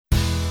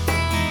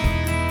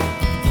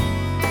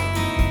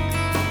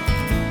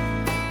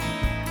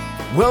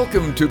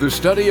Welcome to the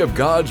study of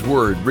God's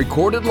Word,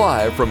 recorded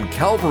live from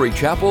Calvary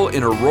Chapel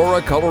in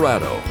Aurora,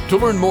 Colorado. To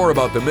learn more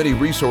about the many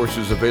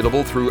resources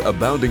available through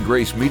Abounding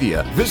Grace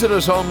Media, visit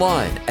us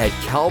online at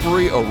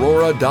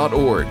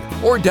calvaryaurora.org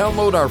or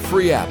download our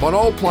free app on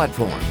all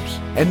platforms.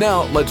 And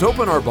now, let's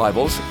open our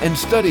Bibles and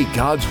study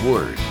God's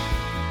Word.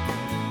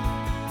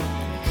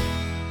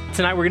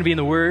 Tonight we're going to be in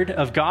the Word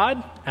of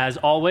God. As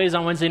always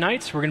on Wednesday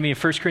nights, we're going to be in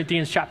 1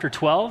 Corinthians chapter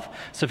 12.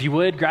 So if you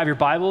would, grab your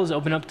Bibles,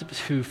 open up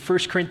to 1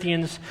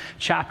 Corinthians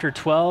chapter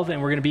 12,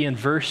 and we're going to be in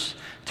verse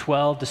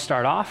 12 to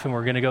start off, and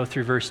we're going to go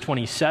through verse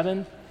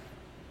 27.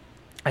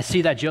 I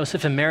see that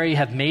Joseph and Mary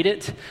have made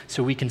it,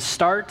 so we can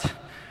start.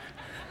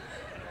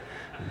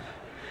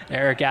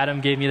 Eric Adam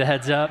gave me the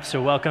heads up,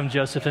 so welcome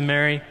Joseph and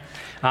Mary.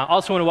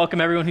 Also want to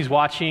welcome everyone who's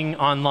watching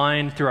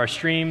online through our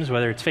streams,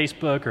 whether it's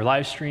Facebook or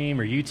live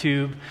stream or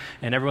YouTube,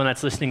 and everyone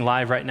that's listening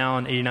live right now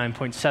on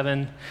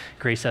 89.7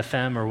 Grace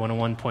FM or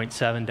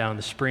 101.7 down in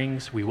the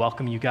Springs. We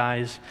welcome you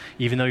guys.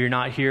 Even though you're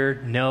not here,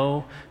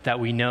 know that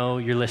we know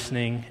you're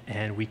listening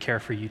and we care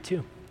for you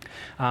too.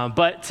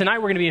 But tonight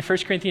we're going to be in 1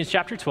 Corinthians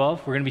chapter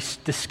 12. We're going to be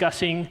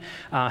discussing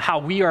how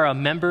we are a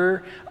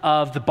member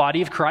of the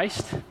body of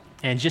Christ.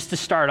 And just to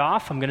start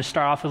off, I'm going to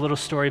start off with a little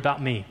story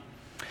about me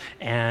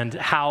and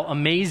how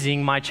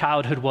amazing my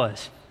childhood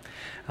was.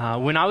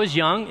 When I was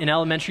young, in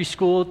elementary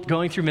school,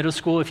 going through middle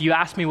school, if you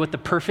asked me what the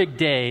perfect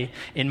day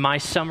in my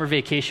summer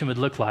vacation would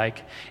look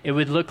like, it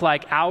would look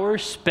like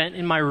hours spent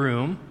in my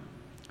room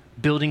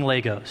building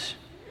Legos.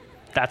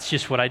 That's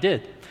just what I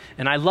did.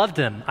 And I loved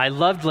them. I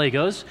loved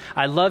Legos.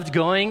 I loved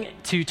going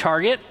to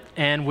Target,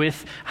 and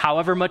with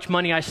however much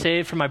money I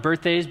saved for my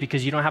birthdays,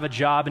 because you don't have a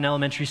job in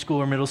elementary school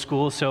or middle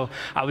school, so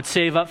I would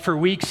save up for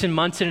weeks and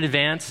months in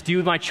advance,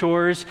 do my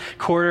chores,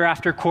 quarter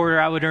after quarter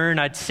I would earn,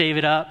 I'd save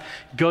it up,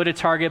 go to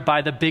Target,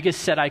 buy the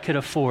biggest set I could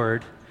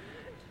afford,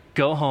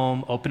 go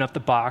home, open up the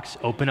box,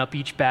 open up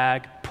each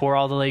bag, pour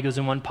all the Legos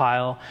in one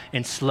pile,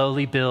 and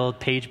slowly build,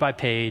 page by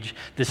page,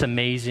 this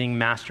amazing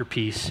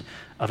masterpiece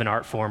of an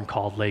art form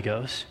called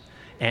Legos.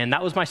 And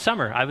that was my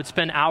summer. I would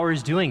spend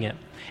hours doing it.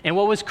 And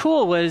what was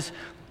cool was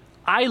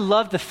I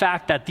loved the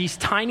fact that these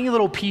tiny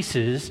little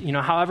pieces,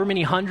 however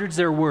many hundreds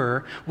there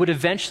were, would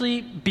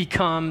eventually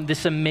become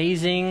this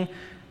amazing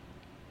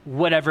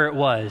whatever it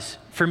was.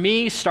 For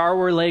me, Star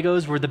Wars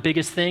Legos were the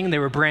biggest thing. They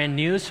were brand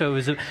new, so it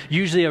was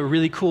usually a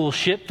really cool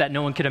ship that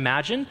no one could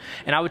imagine.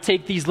 And I would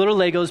take these little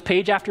Legos,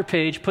 page after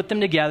page, put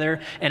them together,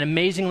 and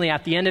amazingly,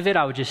 at the end of it,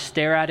 I would just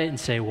stare at it and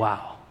say,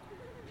 wow,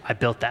 I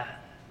built that.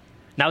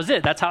 And that was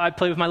it. That's how I'd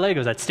play with my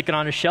Legos. I'd stick it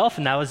on a shelf,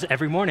 and that was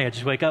every morning. I'd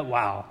just wake up,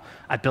 wow,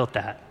 I built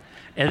that.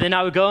 And then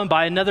I would go and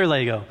buy another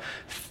Lego.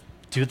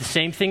 Do the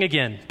same thing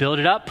again. Build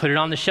it up, put it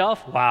on the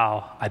shelf.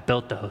 Wow, I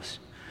built those.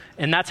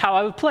 And that's how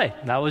I would play.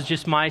 That was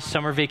just my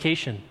summer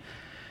vacation.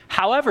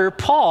 However,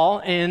 Paul,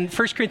 in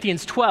 1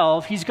 Corinthians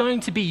 12, he's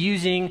going to be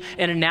using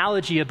an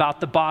analogy about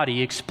the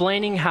body,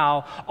 explaining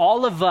how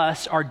all of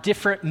us are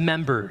different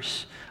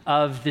members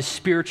of the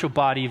spiritual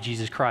body of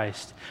Jesus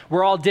Christ.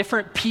 We're all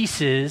different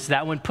pieces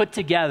that, when put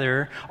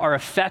together, are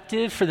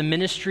effective for the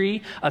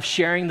ministry of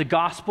sharing the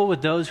gospel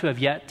with those who have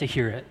yet to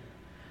hear it.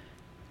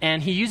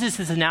 And he uses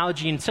this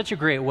analogy in such a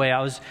great way.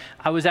 I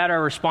was at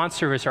our response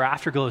service, our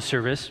Afterglow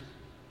service,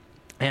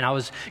 and I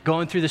was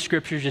going through the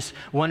scriptures, just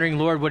wondering,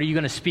 Lord, what are you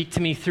going to speak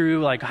to me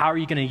through? Like, how are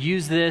you going to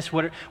use this?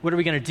 What are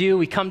we going to do?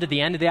 We come to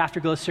the end of the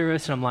Afterglow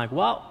service, and I'm like,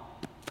 well,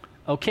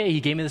 okay, he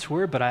gave me this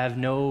word, but I have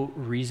no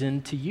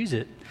reason to use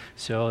it.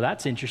 So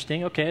that's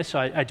interesting. Okay, so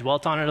I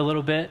dwelt on it a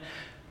little bit.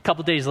 A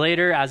couple days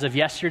later, as of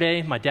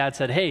yesterday, my dad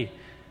said, hey,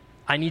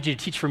 I need you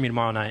to teach for me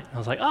tomorrow night. I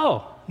was like,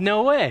 oh,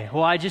 no way.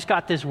 Well, I just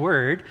got this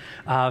word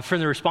from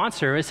the response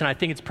service, and I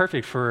think it's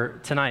perfect for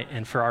tonight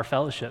and for our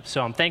fellowship.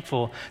 So I'm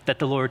thankful that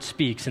the Lord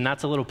speaks, and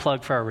that's a little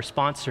plug for our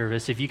response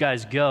service. If you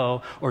guys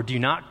go or do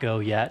not go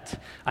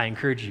yet, I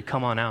encourage you,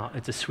 come on out.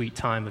 It's a sweet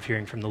time of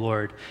hearing from the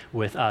Lord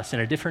with us in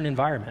a different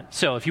environment.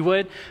 So if you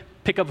would,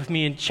 pick up with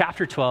me in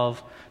chapter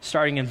 12,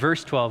 starting in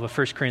verse 12 of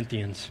 1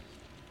 Corinthians.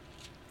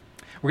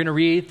 We're going to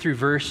read through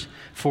verse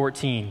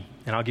 14,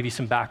 and I'll give you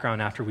some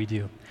background after we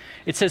do.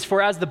 It says,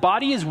 "For as the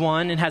body is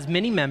one and has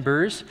many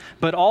members,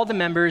 but all the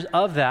members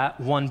of that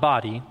one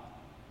body,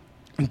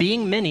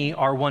 being many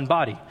are one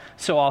body,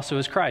 so also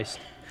is Christ.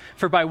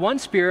 For by one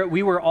Spirit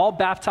we were all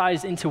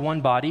baptized into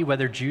one body,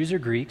 whether Jews or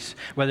Greeks,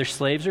 whether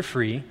slaves or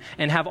free,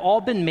 and have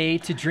all been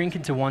made to drink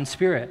into one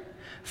Spirit.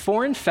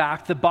 For in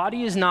fact, the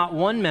body is not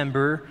one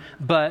member,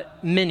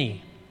 but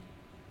many."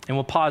 And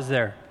we'll pause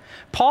there.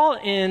 Paul,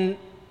 in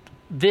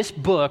this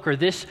book or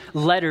this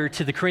letter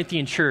to the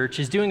Corinthian church,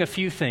 is doing a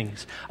few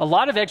things. A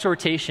lot of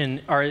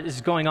exhortation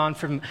is going on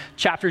from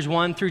chapters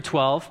 1 through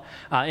 12.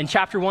 In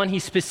chapter 1, he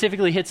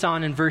specifically hits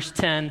on in verse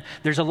 10,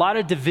 there's a lot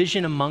of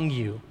division among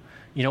you.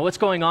 You know, what's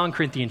going on,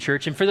 Corinthian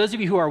church? And for those of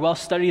you who are well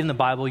studied in the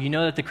Bible, you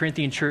know that the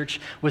Corinthian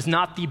church was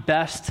not the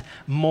best,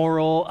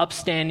 moral,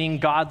 upstanding,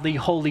 godly,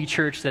 holy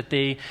church that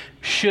they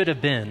should have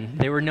been.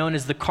 They were known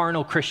as the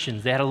carnal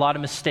Christians. They had a lot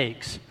of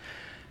mistakes.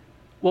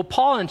 Well,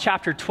 Paul in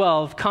chapter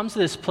 12 comes to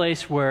this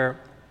place where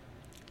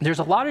there's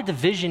a lot of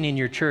division in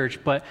your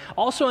church, but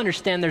also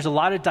understand there's a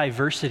lot of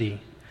diversity.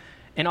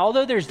 And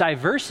although there's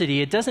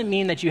diversity, it doesn't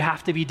mean that you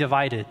have to be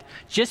divided.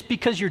 Just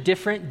because you're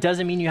different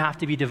doesn't mean you have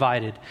to be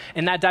divided.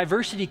 And that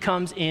diversity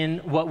comes in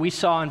what we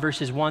saw in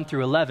verses 1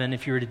 through 11,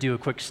 if you were to do a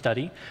quick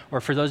study. Or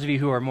for those of you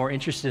who are more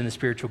interested in the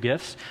spiritual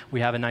gifts,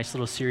 we have a nice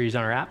little series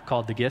on our app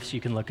called The Gifts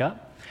you can look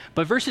up.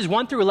 But verses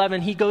 1 through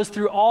 11, he goes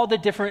through all the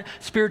different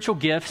spiritual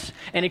gifts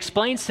and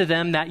explains to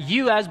them that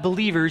you as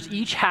believers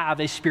each have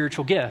a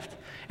spiritual gift.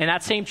 And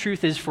that same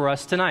truth is for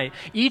us tonight.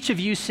 Each of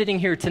you sitting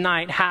here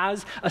tonight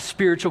has a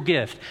spiritual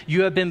gift.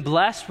 You have been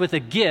blessed with a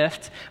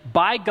gift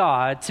by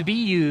God to be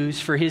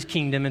used for his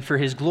kingdom and for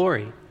his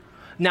glory.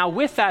 Now,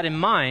 with that in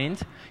mind,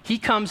 he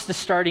comes to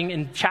starting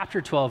in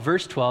chapter 12,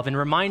 verse 12, and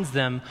reminds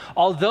them,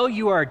 although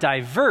you are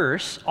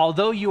diverse,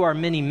 although you are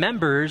many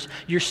members,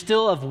 you're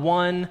still of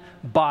one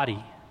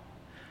body.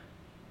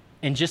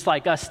 And just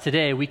like us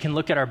today, we can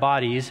look at our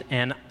bodies,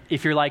 and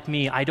if you're like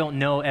me, I don't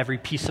know every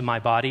piece of my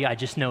body. I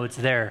just know it's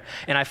there.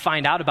 And I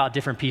find out about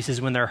different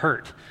pieces when they're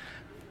hurt.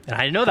 And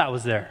I didn't know that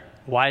was there.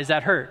 Why is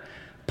that hurt?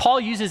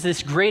 Paul uses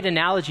this great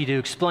analogy to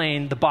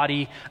explain the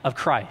body of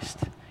Christ.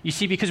 You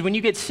see, because when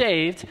you get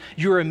saved,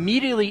 you're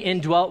immediately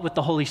indwelt with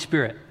the Holy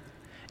Spirit.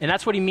 And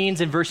that's what he means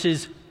in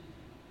verses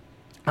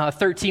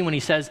 13 when he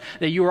says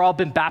that you are all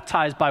been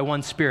baptized by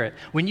one Spirit.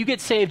 When you get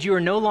saved, you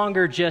are no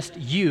longer just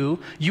you.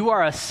 You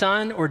are a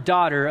son or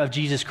daughter of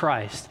Jesus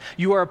Christ.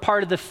 You are a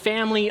part of the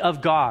family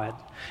of God.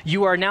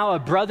 You are now a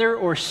brother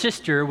or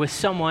sister with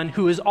someone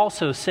who is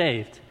also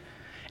saved.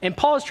 And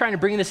Paul is trying to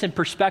bring this in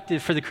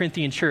perspective for the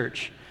Corinthian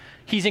church.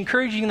 He's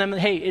encouraging them,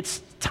 hey,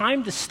 it's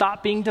time to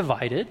stop being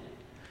divided.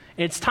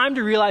 It's time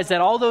to realize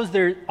that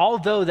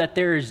although that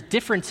there's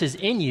differences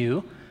in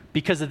you,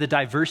 because of the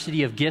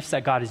diversity of gifts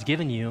that God has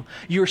given you,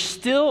 you're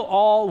still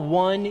all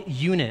one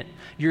unit.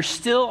 You're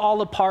still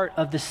all a part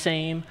of the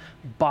same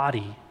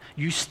body.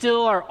 You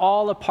still are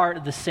all a part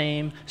of the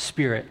same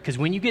Spirit. Because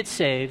when you get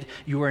saved,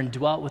 you are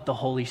indwelt with the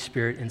Holy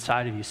Spirit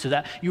inside of you. So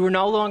that you are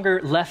no longer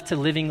left to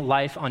living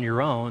life on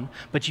your own,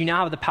 but you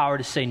now have the power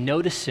to say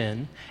no to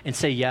sin and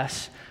say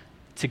yes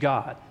to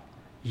God.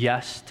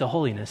 Yes to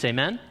holiness.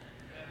 Amen?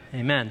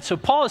 Amen. So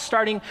Paul is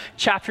starting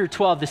chapter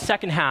 12, the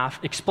second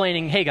half,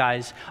 explaining, hey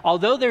guys,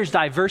 although there's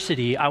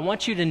diversity, I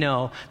want you to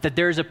know that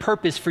there's a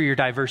purpose for your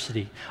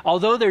diversity.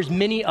 Although there's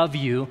many of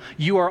you,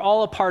 you are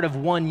all a part of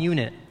one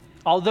unit.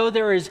 Although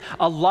there is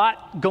a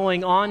lot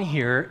going on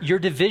here, your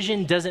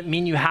division doesn't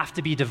mean you have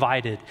to be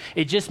divided.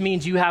 It just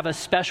means you have a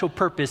special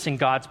purpose in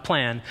God's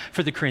plan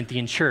for the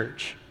Corinthian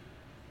church.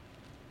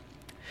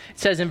 It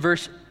says in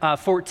verse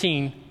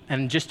 14,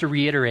 and just to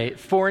reiterate,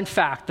 for in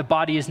fact, the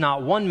body is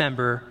not one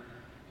member,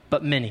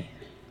 but many.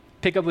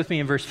 Pick up with me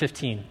in verse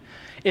 15.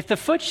 If the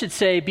foot should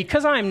say,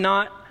 because I am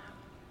not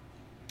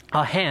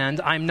a hand,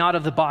 I am not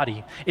of the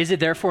body, is it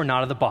therefore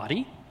not of the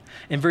body?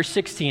 In verse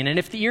 16, and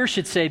if the ear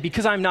should say,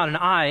 because I am not an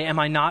eye, am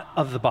I not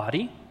of the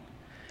body?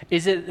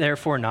 Is it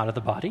therefore not of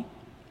the body?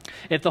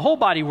 If the whole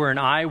body were an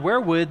eye, where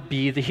would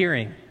be the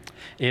hearing?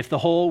 If the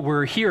whole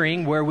were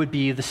hearing, where would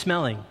be the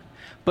smelling?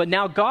 But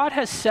now God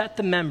has set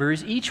the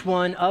members, each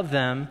one of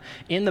them,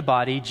 in the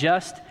body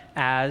just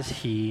as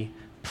he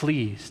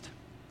pleased.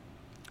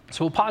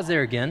 So we'll pause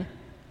there again.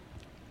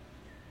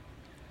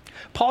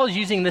 Paul is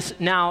using this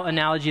now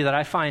analogy that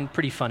I find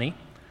pretty funny.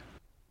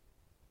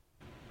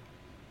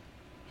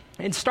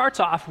 It starts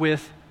off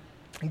with,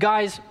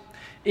 guys,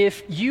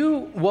 if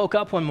you woke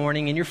up one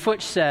morning and your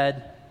foot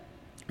said,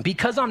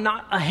 because I'm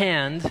not a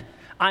hand,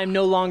 I'm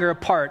no longer a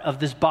part of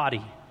this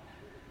body.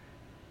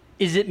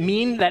 Does it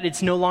mean that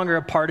it's no longer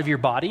a part of your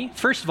body?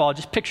 First of all,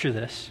 just picture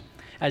this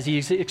as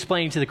he's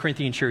explaining to the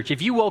Corinthian church.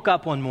 If you woke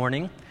up one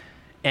morning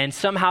and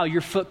somehow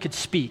your foot could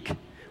speak,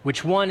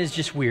 which one is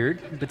just weird,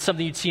 but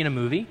something you'd see in a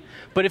movie.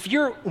 But if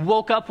you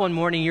woke up one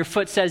morning, your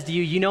foot says to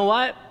you, you know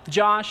what,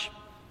 Josh,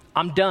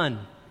 I'm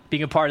done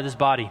being a part of this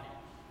body.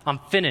 I'm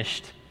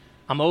finished.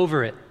 I'm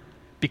over it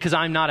because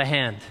I'm not a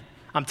hand.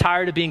 I'm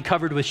tired of being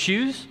covered with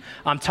shoes.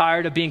 I'm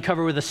tired of being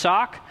covered with a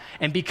sock.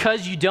 And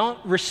because you don't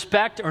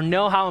respect or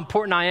know how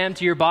important I am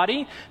to your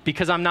body,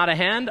 because I'm not a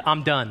hand,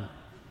 I'm done.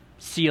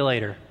 See you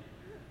later.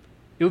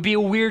 It would be a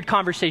weird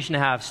conversation to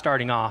have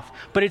starting off,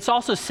 but it's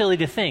also silly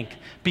to think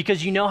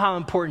because you know how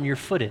important your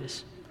foot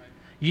is.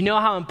 You know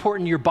how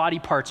important your body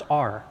parts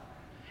are.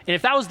 And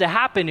if that was to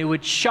happen, it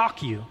would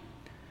shock you.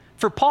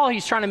 For Paul,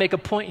 he's trying to make a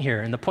point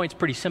here, and the point's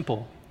pretty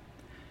simple.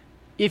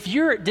 If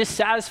you're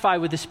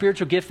dissatisfied with the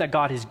spiritual gift that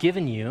God has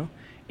given you,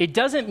 it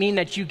doesn't mean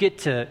that you get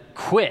to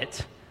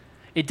quit.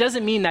 It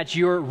doesn't mean that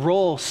your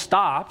role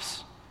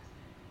stops.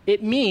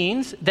 It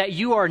means that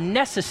you are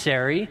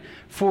necessary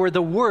for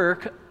the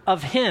work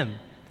of Him.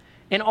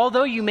 And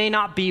although you may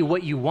not be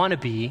what you want to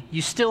be,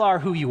 you still are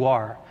who you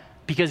are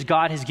because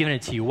God has given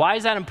it to you. Why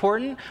is that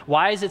important?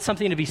 Why is it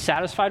something to be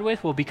satisfied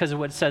with? Well, because of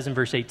what it says in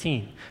verse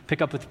 18.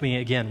 Pick up with me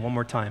again one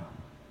more time.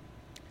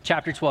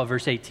 Chapter 12,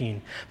 verse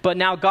 18. But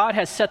now God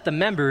has set the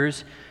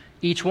members,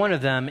 each one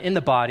of them, in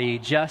the body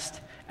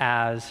just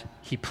as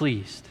he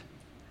pleased.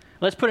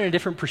 Let's put it in a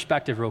different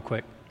perspective real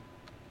quick.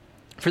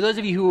 For those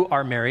of you who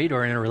are married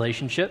or in a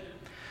relationship,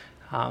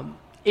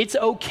 It's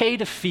okay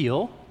to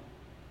feel,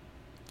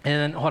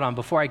 and hold on,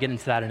 before I get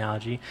into that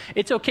analogy,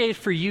 it's okay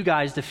for you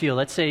guys to feel,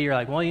 let's say you're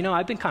like, well,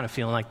 I've been kind of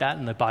feeling like that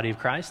in the body of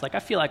Christ. Like, I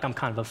feel like I'm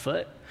kind of a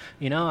foot.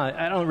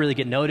 I don't really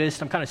get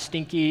noticed. I'm kind of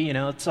stinky.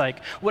 It's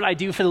like what I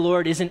do for the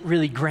Lord isn't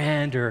really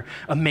grand or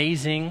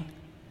amazing.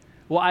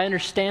 Well, I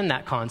understand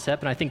that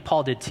concept, and I think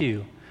Paul did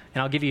too.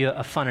 And I'll give you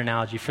a fun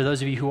analogy. For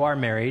those of you who are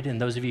married and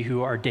those of you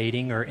who are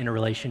dating or in a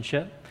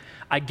relationship,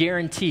 I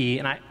guarantee,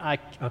 and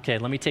okay,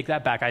 let me take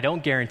that back. I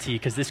don't guarantee,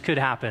 because this could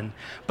happen,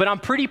 but I'm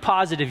pretty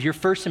positive your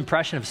first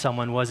impression of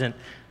someone wasn't,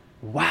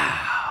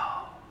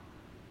 wow,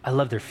 I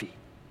love their feet.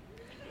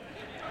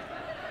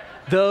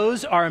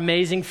 Those are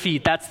amazing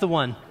feet. That's the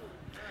one.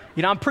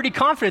 I'm pretty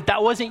confident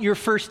that wasn't your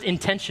first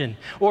intention.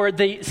 Or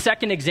the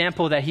second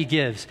example that he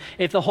gives,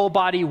 if the whole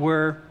body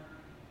were,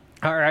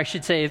 or I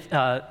should say,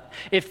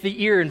 if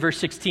the ear in verse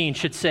 16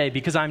 should say,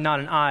 because I'm not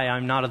an eye,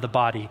 I'm not of the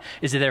body,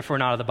 is it therefore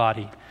not of the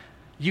body?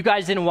 You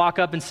guys didn't walk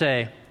up and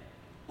say,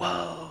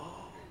 whoa,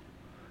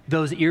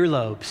 those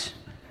earlobes.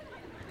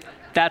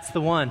 That's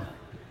the one.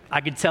 I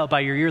could tell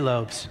by your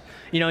earlobes.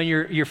 In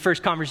your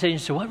first conversation,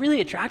 so what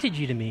really attracted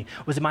you to me?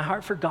 Was it my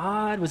heart for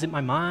God? Was it my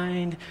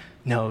mind?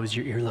 No, it was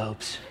your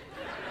earlobes.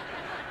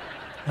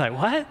 Like,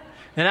 what?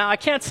 And now I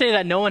can't say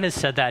that no one has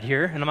said that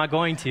here, and I'm not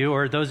going to,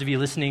 or those of you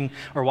listening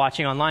or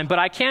watching online, but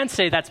I can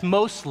say that's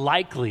most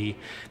likely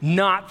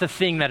not the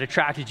thing that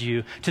attracted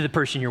you to the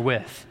person you're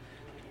with.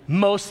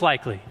 Most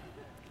likely.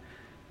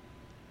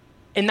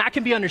 And that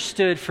can be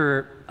understood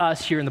for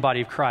us here in the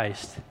body of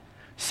Christ.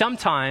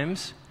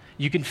 Sometimes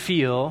you can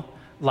feel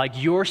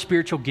like your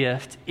spiritual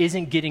gift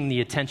isn't getting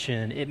the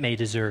attention it may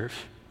deserve.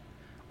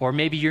 Or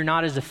maybe you're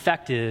not as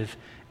effective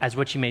as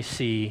what you may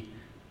see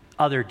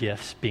other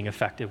gifts being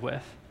effective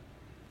with.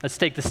 Let's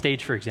take the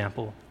stage, for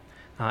example.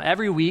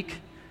 Every week,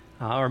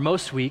 or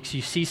most weeks,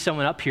 you see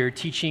someone up here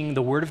teaching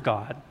the Word of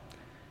God.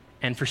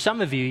 And for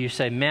some of you, you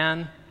say,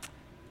 man,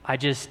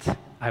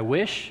 I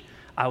wish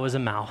I was a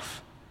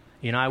mouth.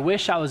 I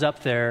wish I was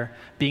up there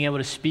being able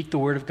to speak the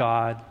Word of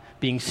God,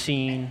 being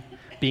seen,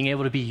 being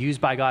able to be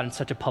used by God in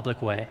such a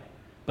public way.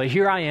 But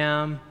here I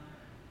am,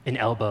 an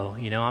elbow,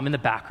 I'm in the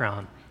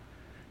background.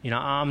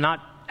 I'm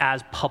not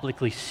as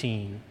publicly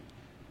seen.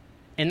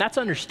 And that's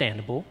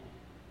understandable.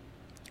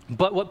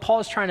 But what Paul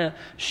is trying to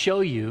show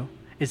you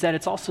is that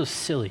it's also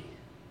silly.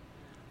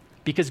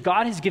 Because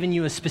God has given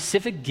you a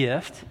specific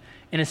gift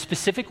in a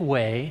specific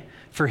way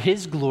for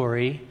his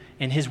glory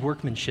and his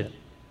workmanship.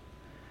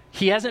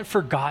 He hasn't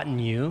forgotten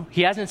you.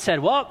 He hasn't said,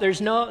 well, there's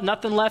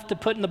nothing left to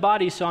put in the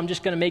body, so I'm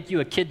just going to make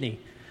you a kidney.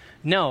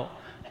 No.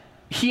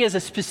 He has a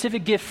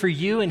specific gift for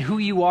you and who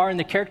you are and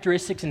the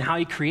characteristics and how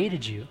he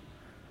created you.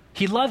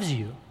 He loves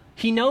you.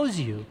 He knows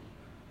you.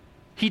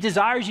 He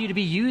desires you to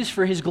be used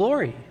for his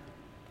glory.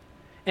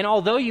 And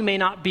although you may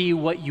not be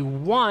what you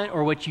want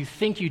or what you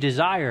think you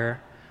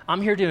desire,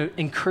 I'm here to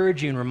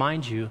encourage you and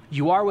remind you,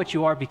 you are what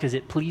you are because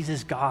it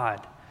pleases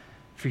God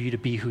for you to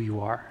be who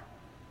you are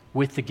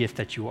with the gift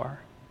that you are.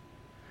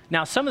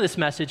 Now, some of this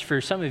message,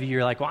 for some of you,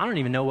 you're like, well, I don't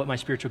even know what my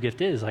spiritual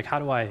gift is. Like,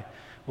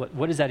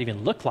 what does that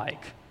even look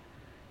like?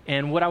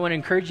 And what I want to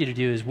encourage you to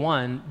do is,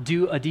 one,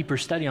 do a deeper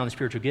study on the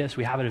spiritual gifts.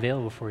 We have it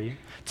available for you.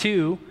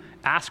 Two,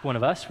 ask one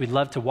of us. We'd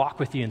love to walk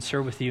with you and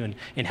serve with you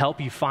and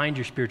help you find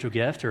your spiritual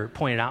gift or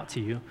point it out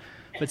to you.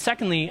 But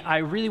secondly, I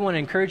really want to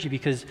encourage you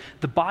because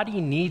the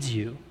body needs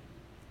you.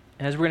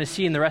 And as we're going to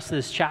see in the rest of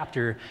this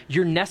chapter,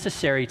 you're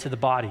necessary to the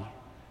body.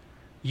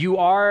 You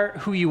are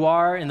who you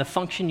are and the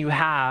function you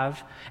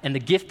have and the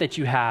gift that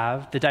you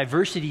have, the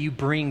diversity you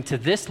bring to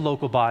this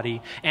local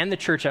body and the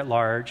church at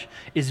large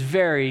is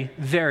very,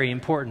 very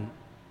important.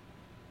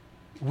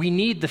 We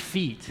need the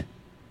feet.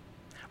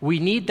 We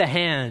need the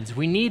hands.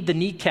 We need the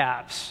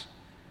kneecaps.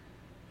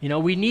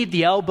 We need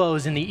the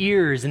elbows and the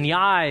ears and the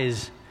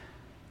eyes.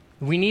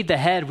 We need the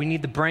head. We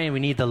need the brain.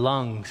 We need the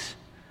lungs.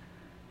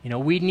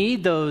 We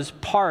need those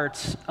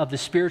parts of the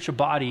spiritual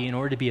body in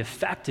order to be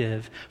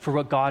effective for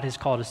what God has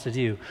called us to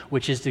do,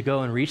 which is to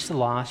go and reach the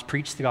lost,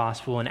 preach the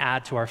gospel, and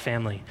add to our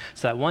family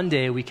so that one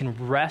day we can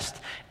rest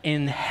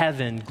in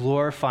heaven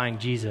glorifying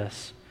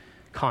Jesus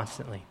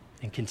constantly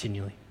and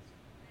continually.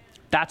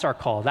 That's our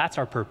call. That's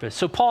our purpose.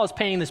 So Paul is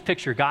painting this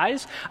picture.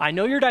 Guys, I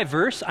know you're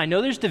diverse. I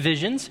know there's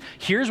divisions.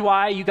 Here's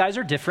why you guys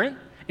are different.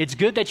 It's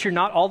good that you're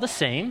not all the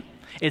same.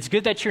 It's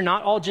good that you're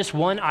not all just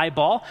one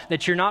eyeball,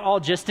 that you're not all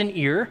just an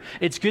ear.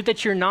 It's good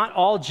that you're not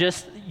all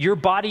just, your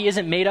body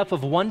isn't made up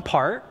of one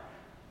part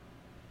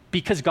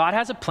because God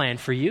has a plan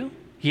for you.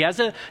 He has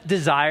a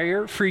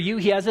desire for you.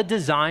 He has a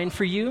design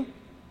for you.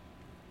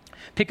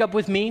 Pick up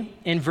with me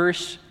in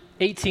verse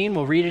 18.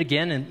 We'll read it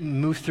again and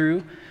move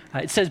through.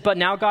 It says, but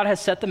now God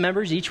has set the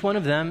members, each one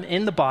of them,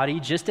 in the body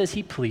just as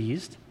he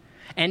pleased.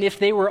 And if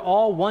they were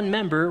all one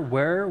member,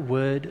 where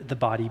would the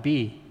body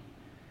be?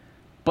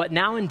 But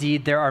now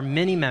indeed there are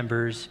many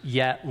members,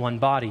 yet one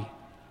body.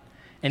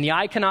 And the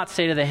eye cannot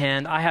say to the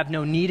hand, I have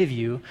no need of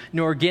you,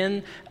 nor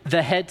again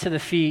the head to the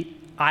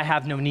feet, I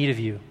have no need of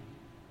you.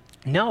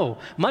 No,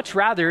 much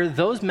rather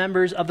those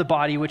members of the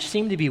body which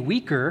seem to be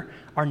weaker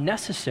are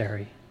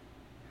necessary.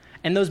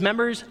 And those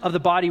members of the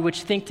body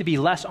which think to be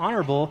less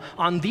honorable,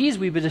 on these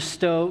we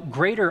bestow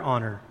greater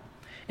honor.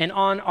 And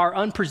on our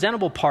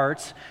unpresentable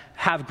parts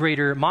have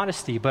greater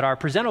modesty, but our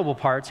presentable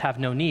parts have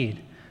no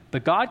need.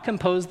 But God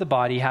composed the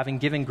body, having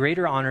given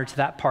greater honor to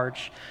that part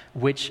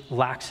which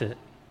lacks it.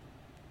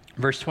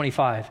 Verse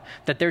 25,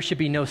 that there should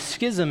be no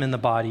schism in the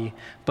body,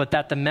 but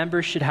that the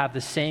members should have the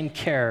same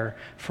care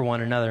for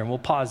one another. And we'll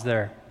pause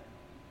there.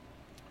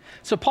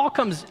 So Paul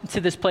comes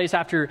to this place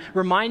after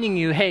reminding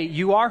you, hey,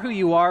 you are who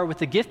you are with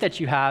the gift that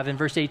you have in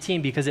verse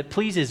 18 because it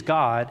pleases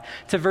God,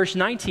 to verse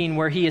 19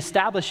 where he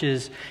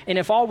establishes, and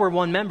if all were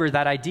one member,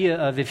 that idea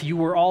of if you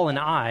were all an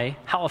eye,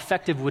 how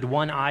effective would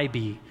one eye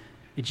be?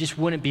 It just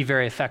wouldn't be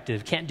very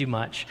effective. Can't do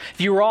much.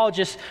 If you were all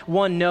just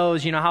one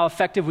nose, how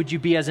effective would you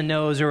be as a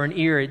nose or an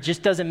ear? It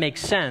just doesn't make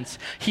sense.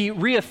 He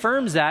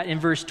reaffirms that in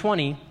verse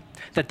 20,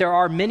 that there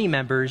are many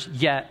members,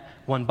 yet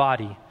one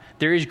body.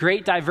 There is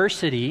great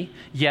diversity,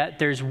 yet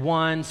there's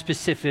one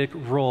specific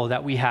role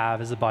that we have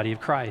as the body of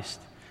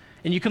Christ.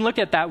 And you can look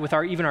at that with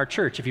even our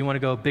church if you want to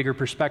go a bigger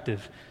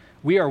perspective.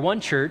 We are one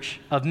church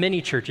of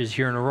many churches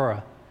here in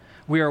Aurora.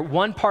 We are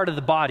one part of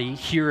the body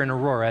here in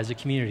Aurora as a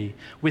community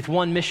with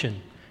one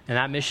mission. And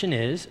that mission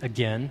is,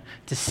 again,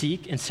 to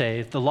seek and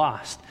save the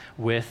lost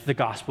with the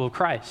gospel of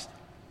Christ.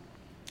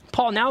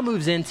 Paul now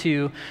moves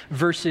into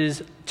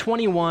verses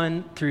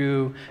 21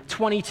 through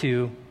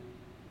 22,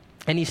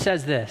 and he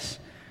says this,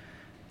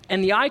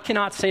 and the eye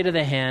cannot say to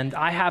the hand,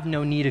 I have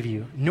no need of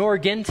you, nor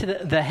again to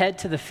the head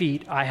to the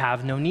feet, I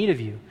have no need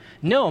of you.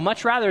 No,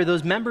 much rather,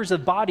 those members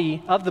of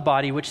the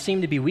body which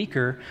seem to be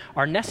weaker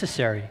are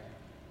necessary.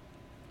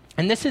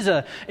 And this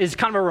is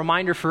kind of a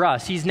reminder for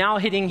us. He's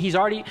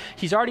already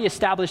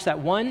established that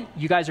one,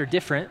 you guys are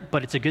different,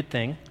 but it's a good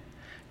thing.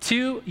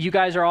 Two, you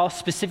guys are all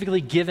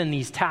specifically given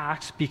these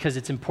tasks because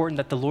it's important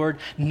that the Lord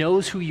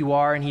knows who you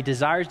are and he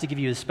desires to give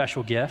you a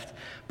special gift.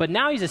 But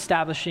now he's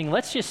establishing,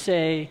 let's just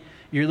say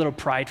you're a little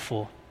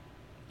prideful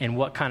in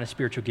what kind of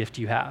spiritual gift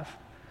you have.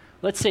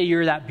 Let's say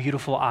you're that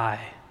beautiful eye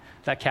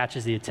that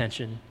catches the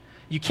attention.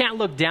 You can't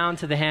look down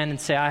to the hand and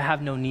say, I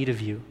have no need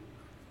of you.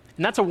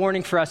 And that's a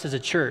warning for us as a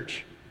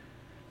church.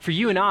 For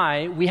you and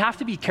I, we have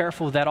to be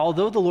careful that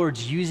although the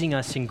Lord's using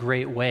us in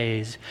great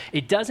ways,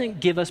 it doesn't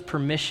give us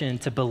permission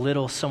to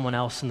belittle someone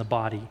else in the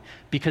body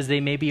because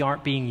they maybe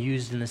aren't being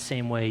used in the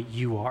same way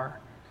you are.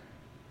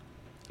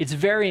 It's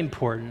very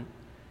important.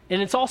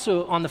 And it's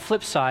also on the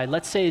flip side,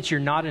 let's say you're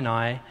not an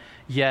eye,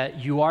 yet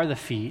you are the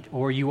feet,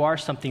 or you are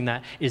something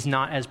that is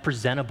not as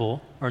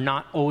presentable or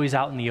not always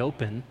out in the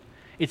open.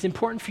 It's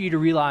important for you to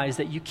realize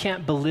that you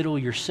can't belittle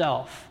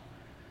yourself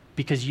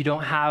because you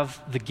don't have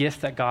the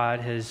gift that God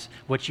has,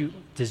 what you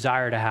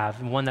desire to have,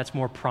 and one that's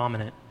more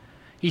prominent.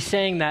 He's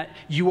saying that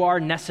you are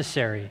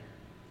necessary.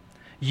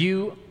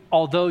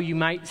 Although you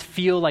might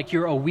feel like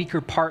you're a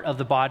weaker part of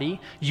the body,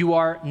 you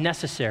are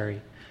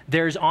necessary.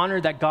 There's honor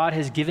that God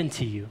has given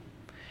to you.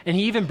 And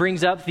he even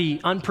brings up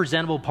the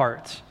unpresentable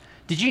parts.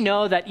 Did you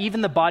know that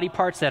even the body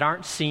parts that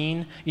aren't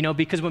seen,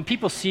 because when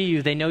people see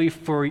you, they know you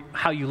for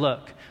how you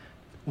look.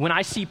 When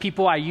I see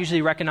people, I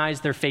usually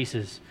recognize their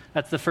faces.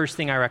 That's the first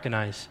thing I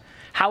recognize.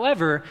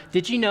 However,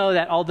 did you know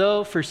that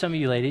although for some of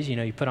you ladies,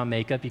 you put on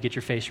makeup, you get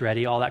your face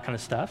ready, all that kind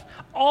of stuff,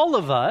 all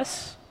of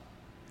us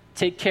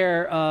take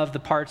care of the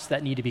parts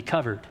that need to be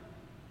covered.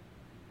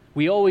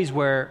 We always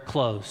wear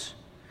clothes.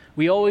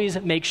 We always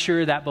make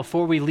sure that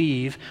before we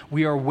leave,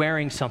 we are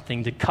wearing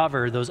something to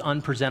cover those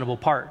unpresentable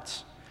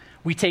parts.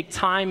 We take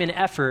time and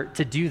effort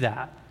to do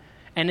that.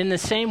 And in the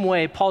same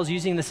way, Paul's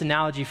using this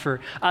analogy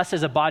for us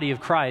as a body of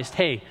Christ.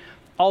 Hey,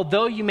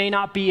 although you may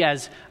not be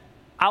as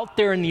out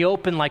there in the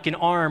open like an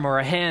arm or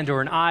a hand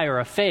or an eye or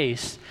a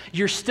face,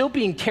 you're still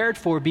being cared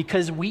for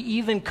because we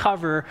even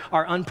cover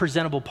our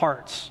unpresentable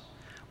parts.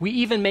 We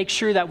even make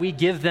sure that we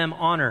give them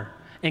honor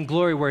and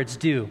glory where it's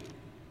due.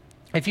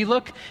 If you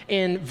look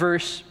in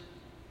verse,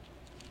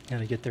 let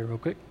me get there real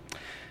quick.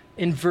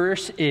 In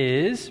verse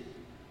is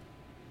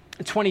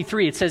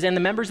 23, it says, and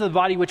the members of the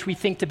body which we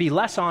think to be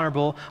less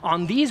honorable,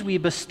 on these we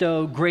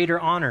bestow greater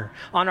honor.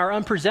 On our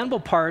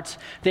unpresentable parts,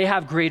 they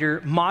have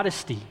greater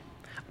modesty.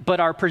 But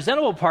our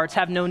presentable parts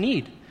have no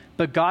need.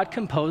 But God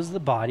composed the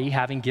body,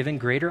 having given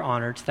greater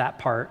honor to that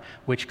part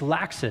which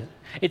lacks it.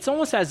 It's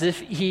almost as if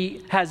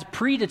he has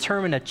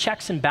predetermined a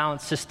checks and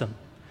balance system.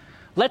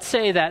 Let's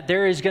say that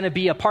there is going to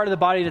be a part of the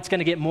body that's going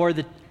to get more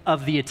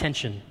of the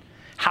attention.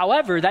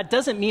 However, that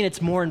doesn't mean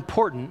it's more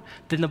important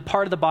than the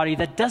part of the body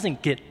that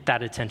doesn't get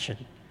that attention.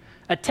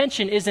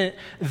 Attention isn't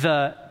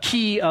the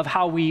key of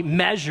how we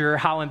measure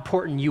how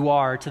important you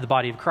are to the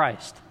body of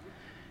Christ.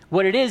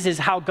 What it is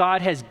how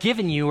God has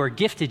given you or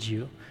gifted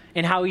you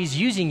and how he's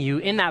using you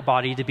in that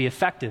body to be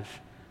effective.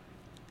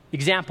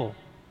 Example,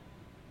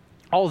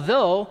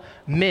 although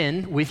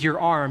men, with your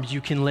arms, you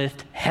can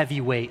lift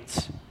heavy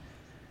weights.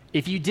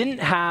 If you didn't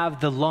have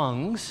the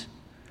lungs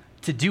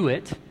to do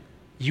it,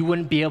 you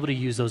wouldn't be able to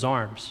use those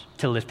arms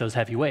to lift those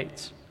heavy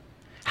weights.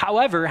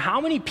 However,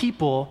 how many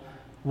people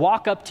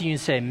walk up to you and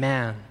say,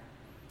 man,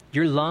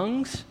 your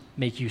lungs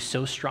make you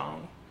so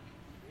strong.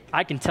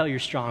 I can tell you're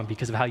strong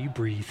because of how you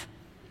breathe.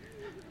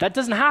 That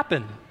doesn't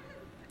happen.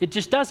 It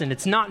just doesn't.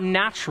 It's not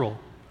natural.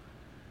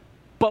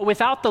 But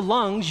without the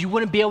lungs, you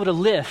wouldn't be able to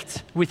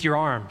lift with your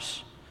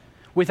arms.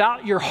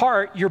 Without your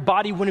heart, your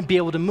body wouldn't be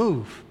able to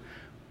move.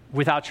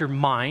 Without your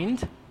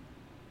mind,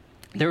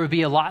 there would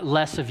be a lot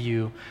less of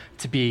you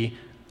to be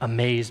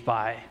amazed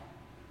by.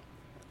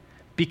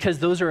 Because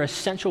those are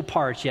essential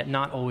parts, yet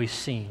not always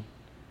seen.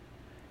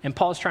 And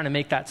Paul's trying to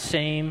make that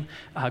same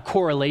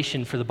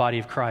correlation for the body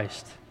of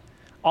Christ.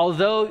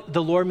 Although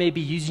the Lord may be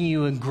using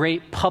you in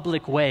great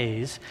public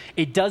ways,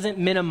 it doesn't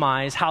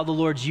minimize how the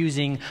Lord's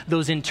using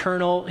those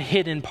internal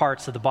hidden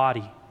parts of the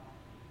body.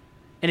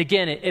 And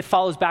again, it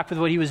follows back with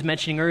what he was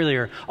mentioning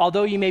earlier.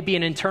 Although you may be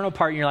an internal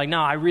part and you're like,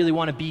 no, I really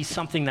want to be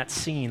something that's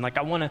seen. Like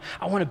I want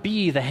to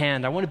be the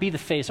hand. I want to be the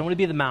face. I want to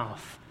be the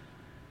mouth.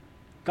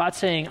 God's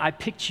saying, I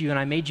picked you and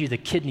I made you the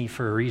kidney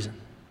for a reason.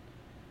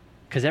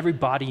 Because every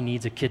body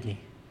needs a kidney.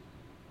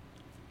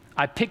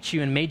 I picked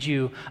you and made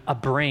you a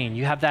brain.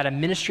 You have that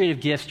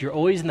administrative gift. You're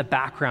always in the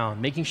background,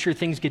 making sure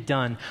things get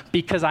done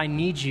because I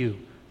need you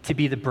to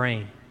be the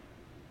brain.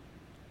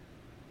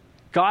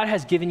 God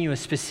has given you a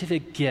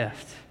specific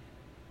gift.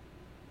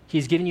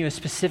 He's given you a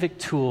specific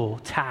tool,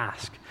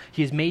 task.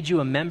 He has made you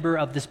a member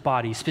of this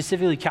body,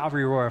 specifically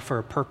Calvary Aurora, for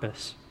a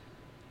purpose.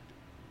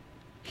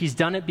 He's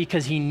done it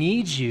because he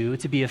needs you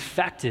to be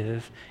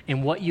effective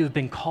in what you have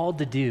been called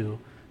to do,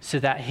 so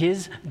that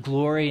his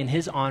glory and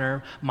his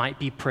honor might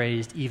be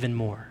praised even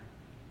more.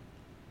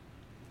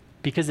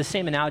 Because the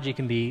same analogy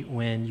can be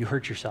when you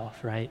hurt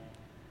yourself, right?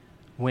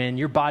 When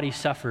your body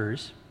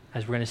suffers,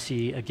 as we're going to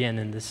see again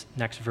in this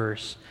next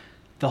verse,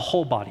 the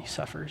whole body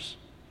suffers.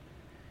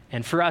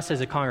 And for us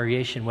as a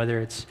congregation, whether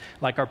it's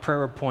like our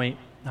prayer point,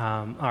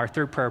 our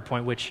third prayer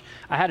point, which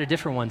I had a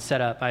different one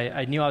set up.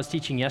 I knew I was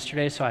teaching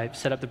yesterday, so I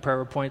set up the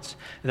prayer points.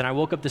 And then I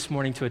woke up this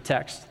morning to a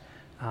text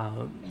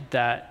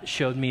that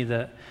showed me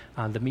that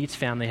the Meats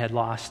family had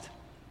lost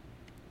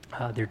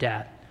their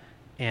dad.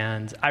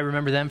 And I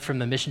remember them from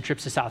the mission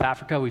trips to South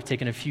Africa. We've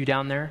taken a few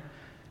down there.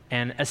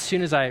 And as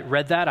soon as I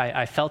read that,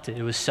 I felt it.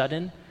 It was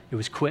sudden. It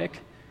was quick.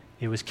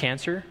 It was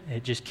cancer.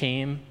 It just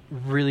came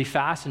really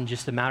fast in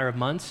just a matter of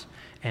months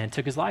and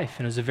took his life.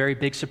 And it was a very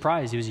big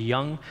surprise. He was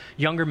a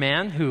younger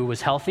man who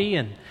was healthy,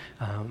 and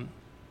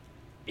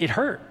it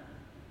hurt.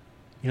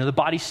 You know, the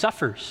body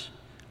suffers.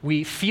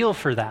 We feel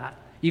for that.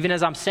 Even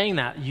as I'm saying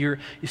that,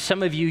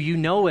 some of you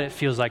know what it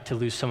feels like to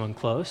lose someone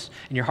close,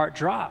 and your heart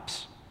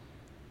drops.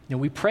 You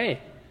know, we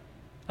pray.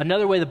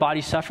 Another way the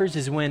body suffers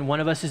is when one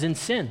of us is in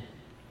sin.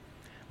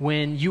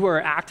 When you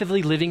are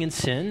actively living in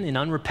sin, in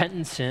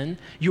unrepentant sin,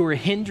 you are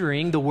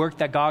hindering the work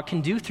that God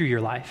can do through your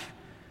life.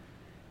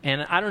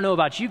 And I don't know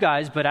about you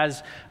guys, but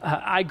as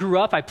I grew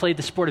up, I played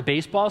the sport of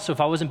baseball. So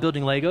if I wasn't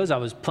building Legos, I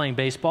was playing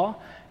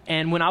baseball.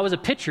 And when I was a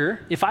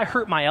pitcher, if I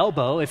hurt my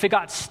elbow, if it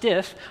got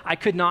stiff, I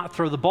could not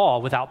throw the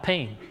ball without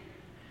pain.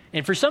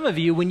 And for some of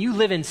you, when you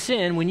live in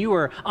sin, when you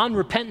are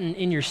unrepentant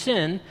in your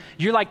sin,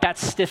 you're like that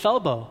stiff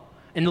elbow.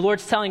 And the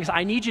Lord's telling us,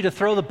 I need you to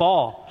throw the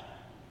ball.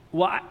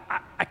 Well,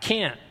 I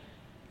can't.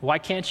 Why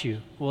can't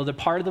you? Well, the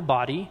part of the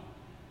body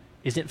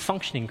isn't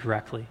functioning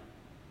correctly.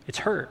 It's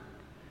hurt.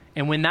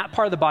 And when that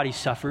part of the body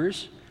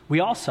suffers, we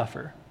all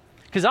suffer.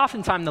 Because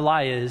oftentimes the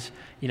lie is,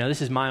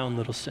 this is my own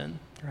little sin,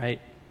 right?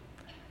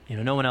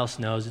 No one else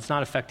knows. It's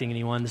not affecting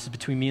anyone. This is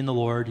between me and the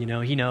Lord. He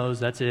knows.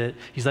 That's it.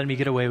 He's letting me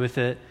get away with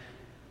it.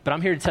 But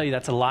I'm here to tell you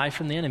that's a lie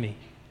from the enemy.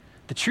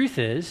 The truth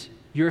is,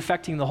 you're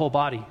affecting the whole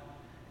body.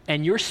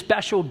 And your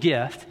special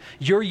gift,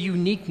 your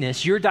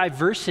uniqueness, your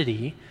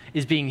diversity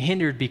is being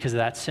hindered because of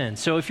that sin.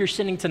 So if you're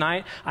sinning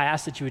tonight, I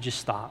ask that you would just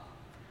stop,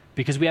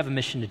 because we have a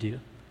mission to do.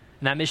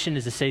 And that mission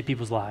is to save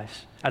people's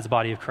lives as the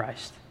body of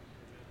Christ.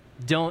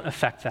 Don't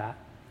affect that.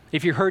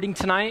 If you're hurting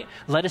tonight,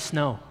 let us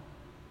know.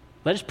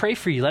 Let us pray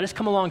for you. Let us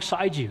come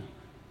alongside you.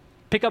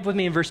 Pick up with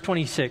me in verse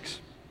 26.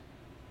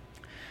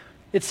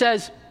 It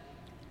says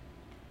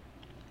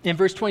in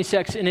verse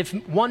 26, and if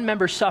one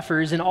member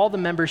suffers, and all the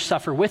members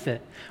suffer with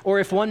it. Or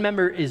if one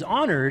member is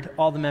honored,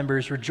 all the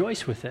members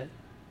rejoice with it.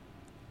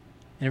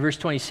 And in verse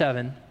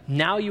 27,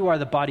 now you are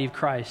the body of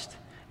Christ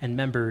and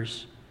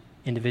members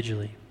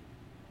individually.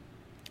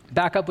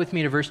 Back up with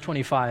me to verse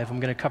 25. I'm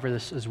going to cover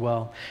this as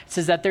well. It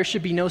says that there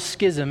should be no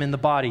schism in the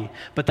body,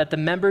 but that the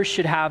members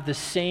should have the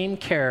same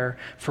care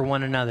for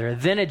one another.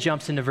 Then it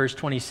jumps into verse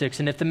 26.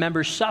 And if the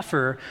members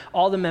suffer,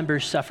 all the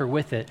members suffer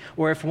with it.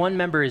 Or if one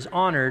member is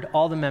honored,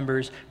 all the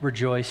members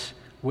rejoice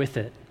with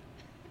it.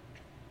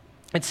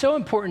 It's so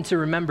important to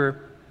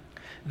remember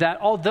that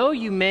although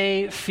you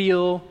may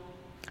feel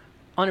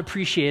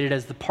unappreciated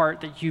as the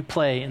part that you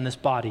play in this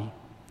body,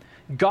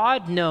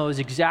 God knows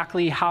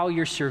exactly how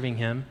you're serving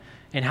him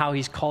and how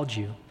he's called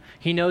you.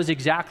 He knows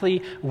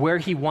exactly where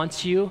he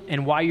wants you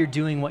and why you're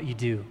doing what you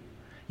do.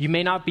 You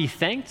may not be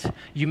thanked,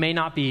 you may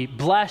not be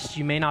blessed,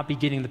 you may not be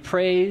getting the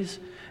praise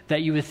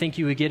that you would think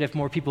you would get if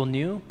more people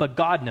knew, but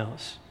God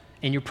knows,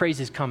 and your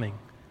praise is coming.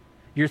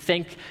 Your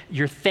thank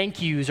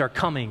yous are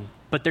coming,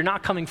 but they're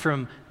not coming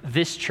from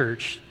this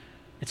church,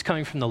 it's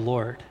coming from the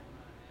Lord.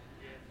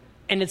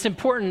 And it's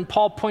important,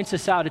 Paul points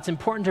this out, it's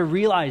important to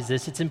realize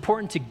this, it's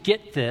important to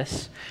get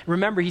this.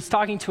 Remember, he's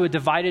talking to a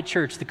divided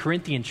church, the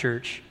Corinthian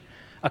church,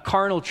 a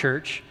carnal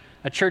church,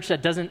 a church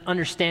that doesn't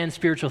understand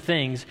spiritual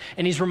things.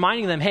 And he's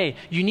reminding them, hey,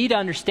 you need to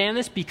understand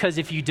this because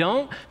if you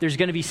don't, there's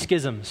going to be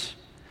schisms.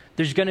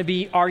 There's going to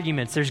be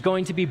arguments. There's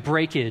going to be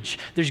breakage.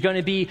 There's going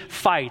to be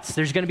fights.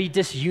 There's going to be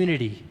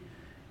disunity.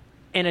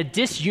 And a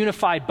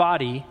disunified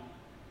body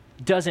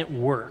doesn't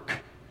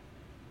work.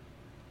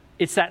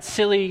 It's that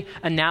silly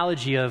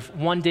analogy of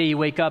one day you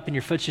wake up and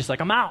your foot's just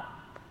like, I'm out,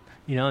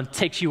 and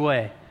takes you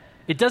away.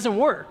 It doesn't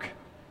work.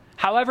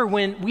 However,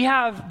 when we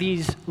have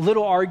these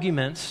little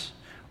arguments,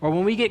 or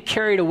when we get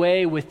carried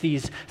away with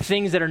these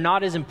things that are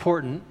not as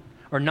important,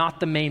 or not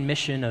the main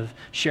mission of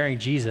sharing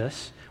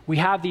Jesus, we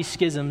have these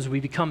schisms, we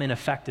become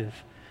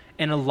ineffective.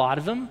 And a lot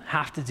of them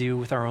have to do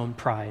with our own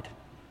pride.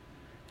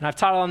 And I've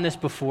taught on this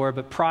before,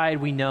 but pride,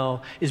 we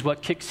know, is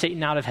what kicked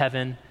Satan out of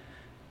heaven.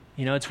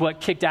 It's what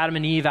kicked Adam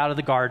and Eve out of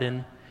the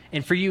garden.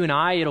 And for you and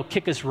I, it'll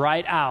kick us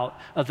right out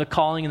of the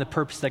calling and the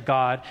purpose that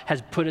God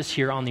has put us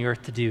here on the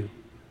earth to do.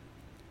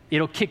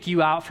 It'll kick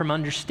you out from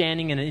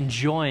understanding and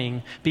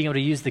enjoying being able to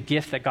use the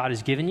gift that God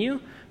has given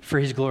you for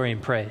his glory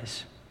and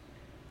praise.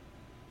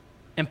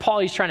 And Paul,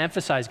 he's trying to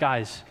emphasize,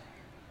 guys,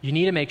 you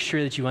need to make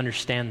sure that you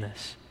understand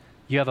this.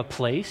 You have a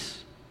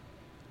place.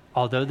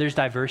 Although there's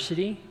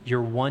diversity,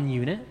 you're one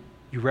unit.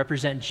 You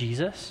represent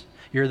Jesus.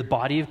 You're the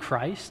body of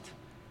Christ.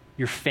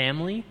 Your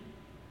family.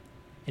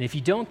 And if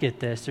you don't get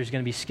this, there's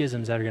going to be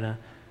schisms that are going to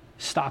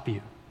stop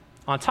you.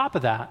 On top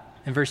of that,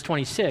 in verse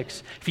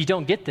 26, if you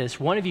don't get this,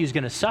 one of you is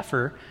going to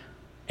suffer,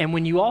 and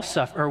when you all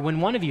suffer, or when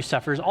one of you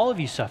suffers, all of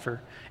you suffer.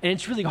 And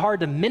it's really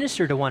hard to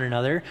minister to one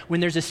another when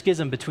there's a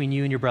schism between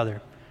you and your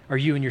brother, or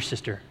you and your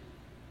sister.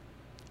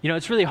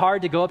 It's really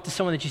hard to go up to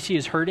someone that you see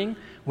is hurting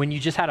when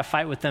you just had a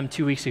fight with them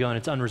 2 weeks ago and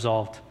it's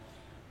unresolved.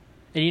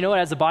 And you know what?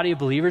 As a body of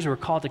believers, we're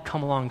called to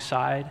come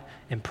alongside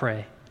and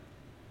pray.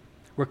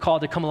 We're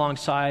called to come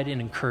alongside and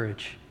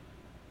encourage.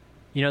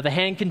 The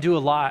hand can do a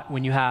lot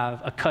when you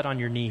have a cut on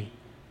your knee.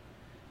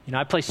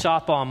 I play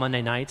softball on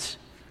Monday nights,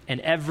 and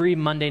every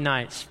Monday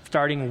night,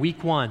 starting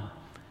week 1,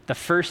 the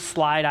first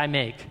slide I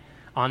make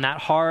on that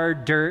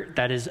hard dirt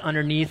that is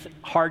underneath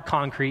hard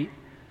concrete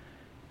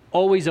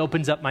always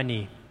opens up my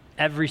knee,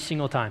 every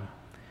single time.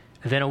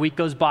 And then a week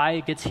goes by,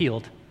 it gets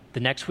healed. The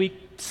next week,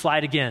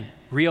 slide again,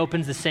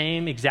 reopens the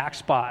same exact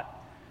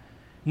spot.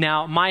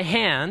 Now, my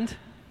hand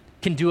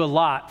can do a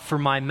lot for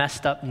my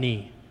messed up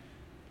knee.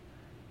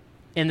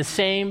 In the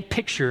same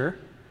picture,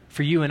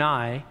 for you and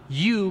I,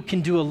 you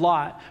can do a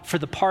lot for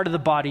the part of the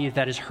body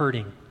that is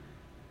hurting.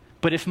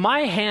 But if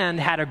my hand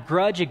had a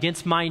grudge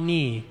against my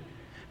knee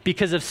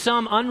because of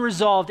some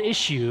unresolved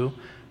issue,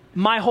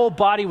 my whole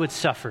body would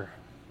suffer.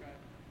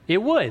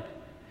 It would.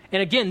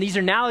 And again, these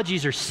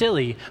analogies are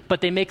silly,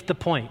 but they make the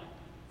point,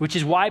 which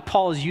is why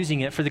Paul is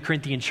using it for the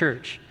Corinthian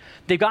church.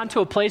 They've gotten to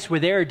a place where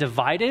they are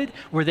divided,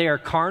 where they are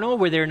carnal,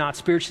 where they're not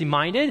spiritually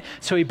minded.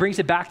 So he brings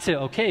it back to,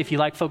 okay, if you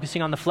like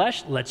focusing on the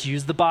flesh, let's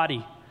use the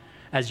body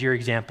as your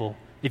example.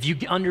 If you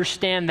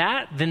understand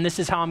that, then this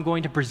is how I'm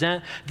going to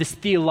present this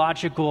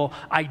theological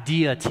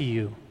idea to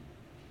you.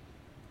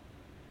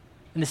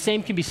 And the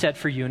same can be said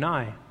for you and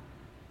I.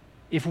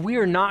 If we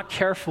are not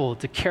careful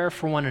to care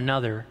for one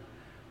another,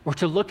 or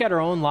to look at our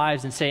own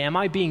lives and say, am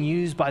I being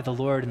used by the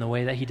Lord in the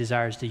way that he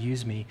desires to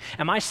use me?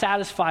 Am I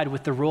satisfied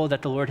with the role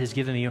that the Lord has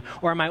given me?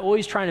 Or am I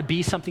always trying to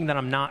be something that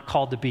I'm not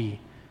called to be?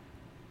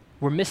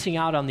 We're missing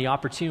out on the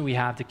opportunity we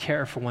have to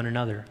care for one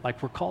another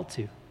like we're called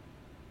to.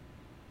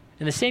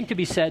 And the same could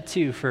be said,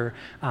 too, for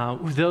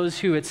those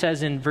who, it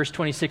says in verse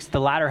 26, the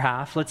latter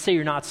half, let's say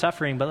you're not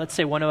suffering, but let's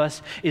say one of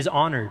us is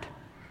honored.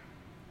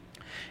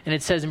 And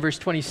it says in verse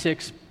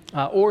 26,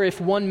 or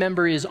if one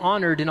member is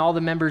honored and all the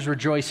members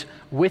rejoice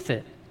with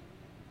it.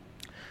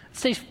 Let's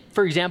say,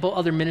 for example,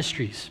 other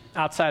ministries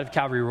outside of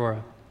Calvary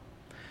Aurora.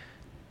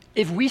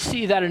 If we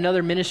see that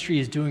another ministry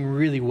is doing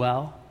really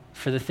well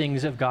for the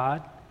things of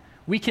God,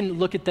 we can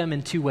look at them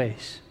in two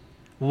ways.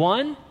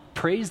 One,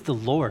 praise the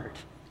Lord.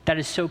 That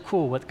is so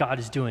cool what God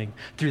is doing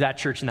through that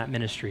church and that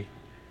ministry.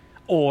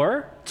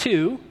 Or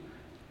two,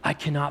 I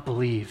cannot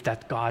believe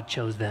that God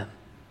chose them.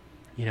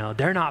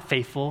 They're not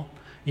faithful.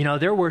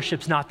 Their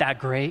worship's not that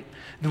great.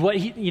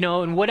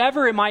 And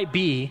whatever it might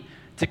be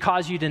to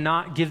cause you to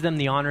not give them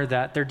the honor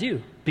that they're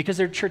due because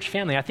they're church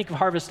family. I think of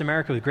Harvest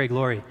America with Greg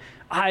Laurie.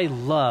 I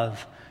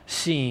love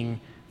seeing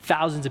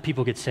thousands of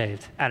people get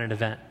saved at an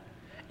event.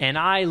 And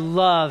I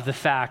love the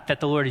fact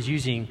that the Lord is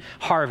using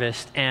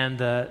Harvest and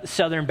the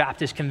Southern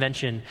Baptist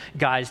Convention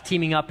guys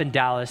teaming up in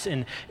Dallas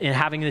and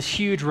having this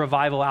huge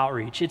revival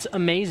outreach. It's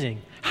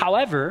amazing.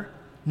 However,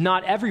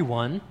 not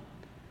everyone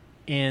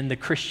in the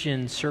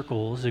Christian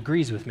circles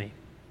agrees with me.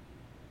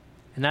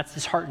 And that's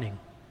disheartening.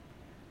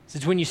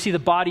 It's when you see the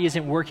body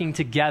isn't working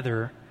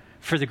together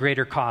for the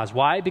greater cause.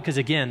 Why? Because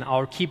again,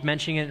 I'll keep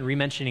mentioning it and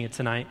re-mentioning it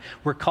tonight.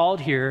 We're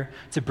called here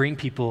to bring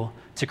people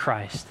to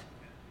Christ,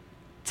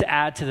 to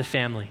add to the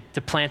family,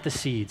 to plant the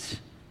seeds.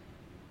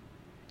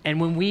 And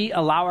when we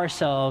allow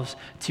ourselves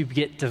to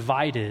get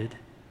divided,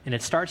 and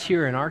it starts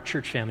here in our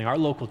church family, our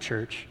local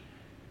church,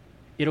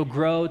 it'll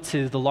grow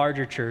to the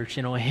larger church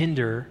and it'll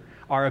hinder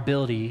our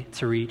ability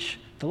to reach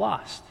the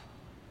lost.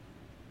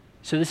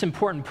 So this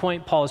important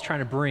point Paul is trying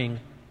to bring,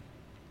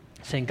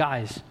 saying,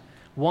 guys,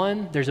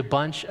 one, there's a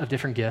bunch of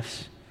different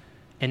gifts,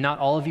 and not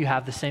all of you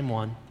have the same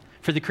one.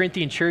 For the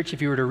Corinthian church,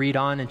 if you were to read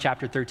on in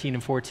chapter 13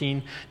 and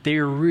 14, they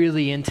are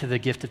really into the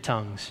gift of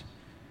tongues.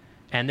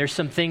 And there's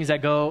some things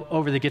that go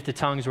over the gift of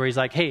tongues where he's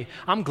like, hey,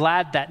 I'm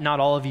glad that not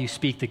all of you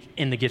speak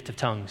in the gift of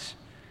tongues.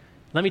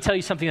 Let me tell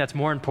you something that's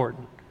more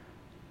important.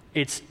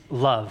 It's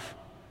love.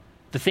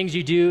 The things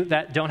you do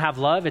that don't have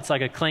love, it's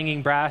like a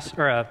clanging brass,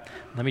 let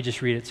me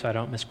just read it so I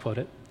don't misquote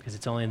it, because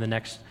it's only in the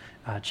next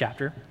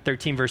chapter,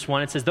 13 verse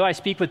 1. It says, though I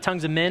speak with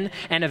tongues of men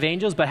and of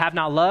angels, but have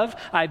not love,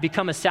 I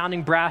become a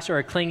sounding brass or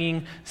a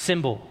clanging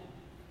cymbal.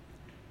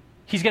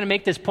 He's going to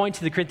make this point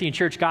to the Corinthian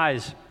church,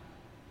 guys,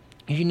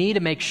 you need to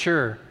make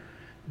sure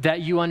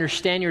that you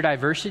understand your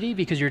diversity,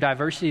 because your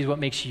diversity is what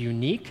makes you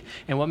unique,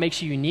 and what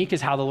makes you unique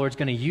is how the Lord's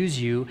going to use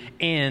you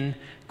in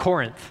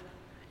Corinth.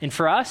 And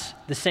for us,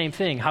 the same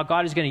thing, how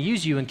God is going to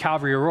use you in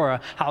Calvary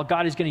Aurora, how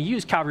God is going to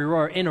use Calvary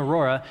Aurora in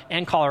Aurora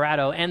and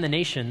Colorado and the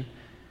nation.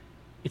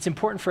 It's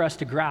important for us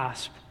to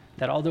grasp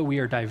that although we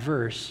are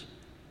diverse,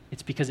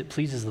 it's because it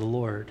pleases the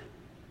Lord,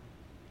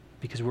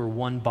 because we're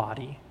one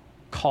body,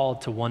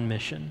 called to one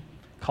mission,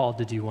 called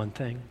to do one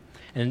thing.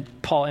 And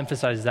Paul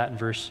emphasizes that in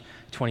verse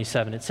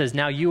 27. It says,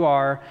 now you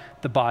are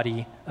the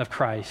body of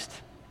Christ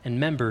and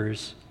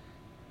members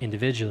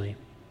individually.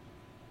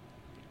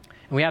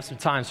 And we have some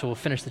time, so we'll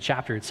finish the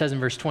chapter. It says in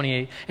verse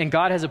 28, and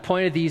God has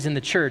appointed these in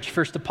the church,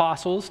 first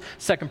apostles,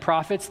 second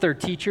prophets,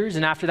 third teachers,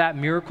 and after that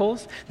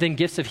miracles, then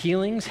gifts of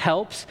healings,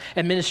 helps,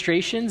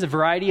 administrations, a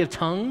variety of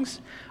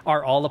tongues.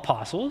 Are all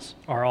apostles?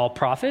 Are all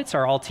prophets?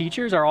 Are all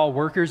teachers? Are all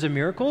workers of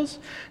miracles?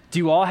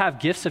 Do all have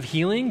gifts of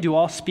healing? Do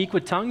all speak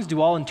with tongues? Do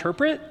all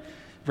interpret?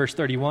 Verse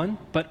 31,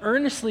 but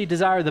earnestly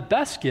desire the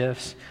best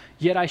gifts,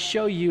 yet I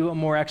show you a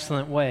more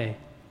excellent way.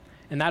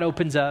 And that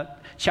opens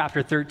up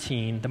chapter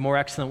 13, the more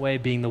excellent way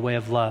being the way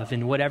of love.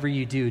 And whatever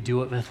you do,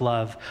 do it with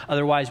love.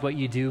 Otherwise, what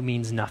you do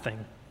means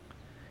nothing.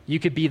 You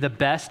could be the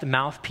best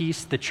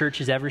mouthpiece the church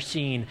has ever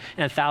seen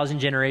in 1,000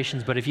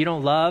 generations, but if you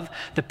don't love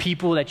the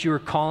people that you are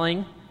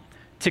calling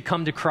to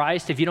come to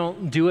Christ, if you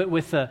don't do it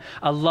with a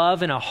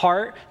love and a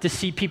heart to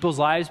see people's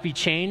lives be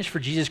changed for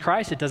Jesus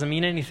Christ, it doesn't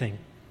mean anything.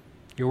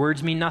 Your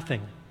words mean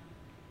nothing.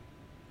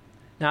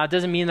 Now, it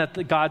doesn't mean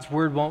that God's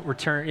word won't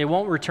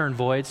return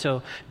void,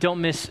 so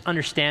don't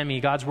misunderstand me.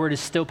 God's word is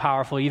still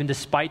powerful, even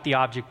despite the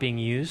object being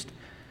used.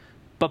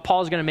 But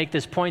Paul's going to make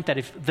this point that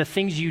if the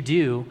things you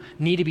do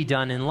need to be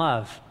done in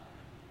love.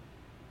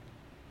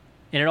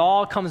 And it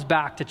all comes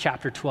back to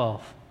chapter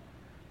 12.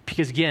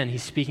 Because again,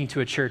 he's speaking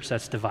to a church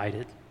that's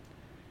divided.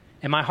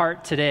 And my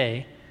heart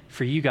today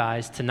for you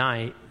guys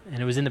tonight, and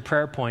it was in the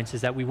prayer points,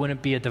 is that we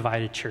wouldn't be a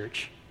divided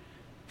church.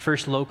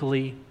 First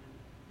locally,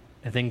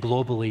 and then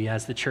globally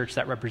as the church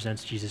that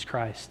represents Jesus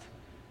Christ.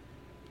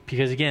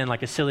 Because again,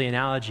 like a silly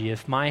analogy,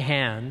 if my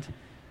hand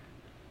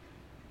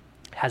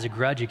has a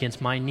grudge against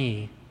my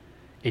knee,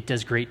 it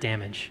does great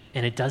damage,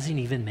 and it doesn't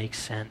even make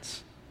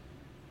sense.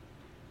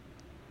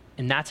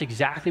 And that's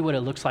exactly what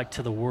it looks like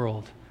to the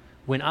world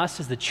when us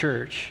as the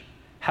church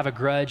have a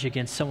grudge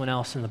against someone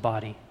else in the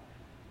body.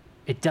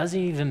 It doesn't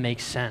even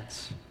make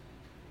sense.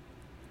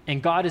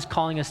 And God is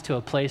calling us to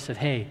a place of,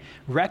 hey,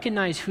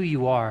 recognize who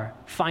you are,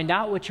 find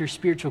out what your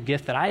spiritual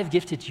gift that I have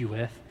gifted you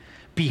with,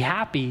 be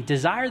happy,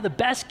 desire the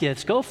best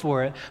gifts, go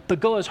for it, but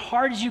go as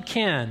hard as you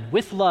can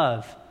with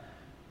love,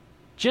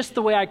 just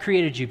the way I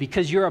created you,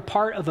 because you're a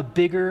part of a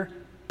bigger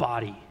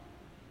body.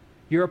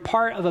 You're a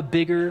part of a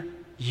bigger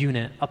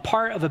unit, a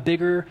part of a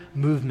bigger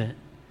movement.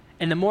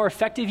 And the more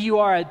effective you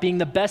are at being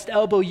the best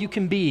elbow you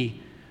can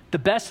be, the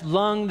best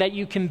lung that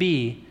you can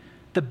be,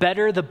 the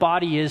better the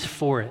body is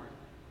for it.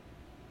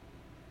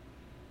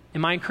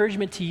 And my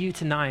encouragement to you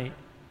tonight,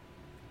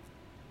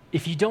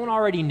 if you don't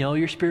already know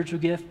your spiritual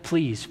gift,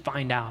 please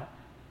find out.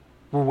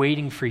 We're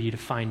waiting for you to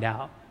find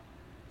out.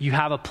 You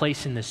have a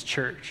place in this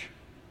church.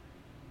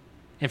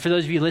 And for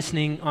those of you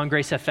listening on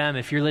Grace FM,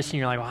 if you're listening,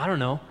 you're like, well, I don't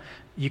know.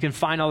 You can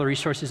find all the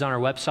resources on our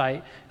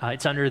website.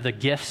 It's under the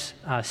Gifts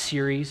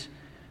series.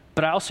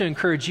 But I also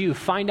encourage you,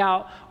 find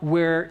out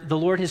where the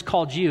Lord has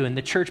called you and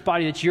the church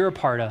body that you're a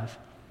part of.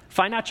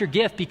 Find out your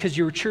gift, because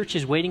your church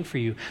is waiting for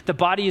you. The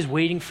body is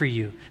waiting for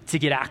you to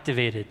get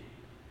activated.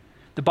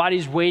 The body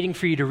is waiting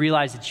for you to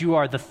realize that you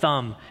are the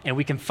thumb and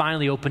we can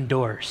finally open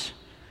doors.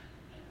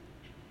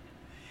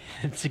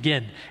 It's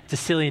a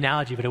silly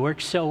analogy, but it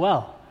works so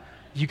well.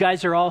 You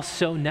guys are all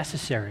so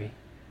necessary.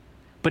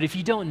 But if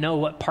you don't know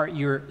what part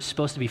you're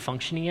supposed to be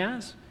functioning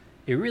as,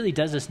 it really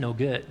does us no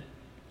good.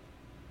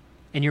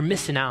 And you're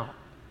missing out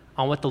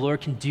on what the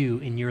Lord can do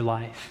in your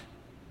life.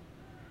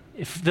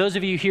 If those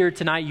of you here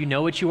tonight, you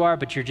know what you are,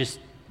 but you're just,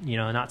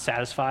 not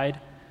satisfied,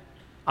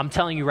 I'm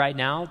telling you right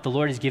now, the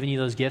Lord has given you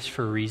those gifts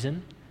for a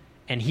reason,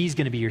 and he's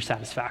going to be your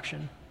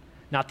satisfaction.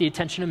 Not the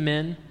attention of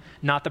men,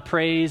 not the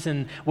praise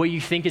and what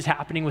you think is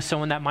happening with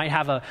someone that might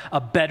have a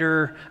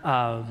better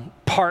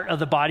part of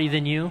the body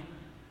than you.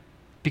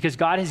 because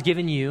God has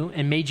given you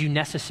and made you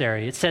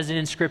necessary. It says it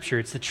in Scripture.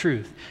 It's the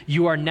truth.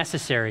 You are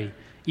necessary.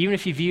 Even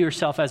if you view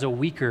yourself as a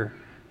weaker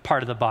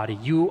part of the body,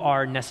 you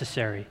are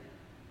necessary.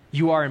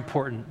 You are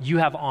important. You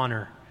have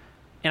honor.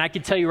 And I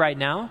can tell you right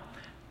now,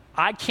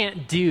 I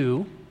can't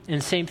do,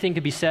 and the same thing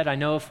could be said, I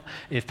know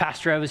if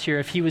Pastor Ed was here,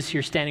 if he was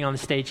here standing on the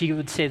stage, he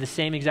would say the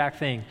same exact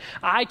thing.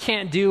 I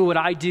can't do what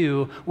I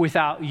do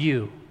without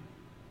you.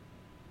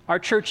 Our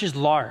church is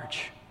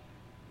large.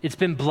 It's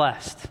been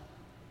blessed.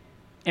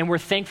 And we're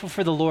thankful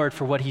for the Lord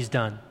for what he's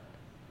done.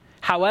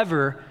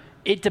 However,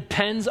 it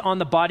depends on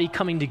the body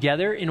coming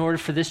together in order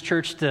for this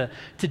church to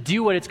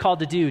do what it's called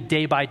to do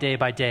day by day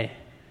by day.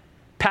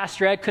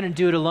 Pastor Ed couldn't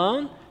do it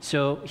alone,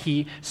 so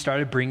he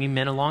started bringing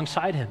men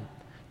alongside him.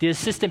 The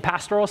assistant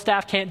pastoral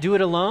staff can't do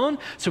it alone,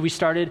 so we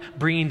started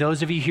bringing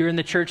those of you here in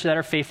the church that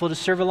are faithful to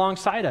serve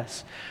alongside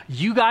us.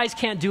 You guys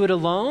can't do it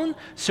alone,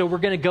 so we're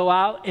going to go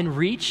out and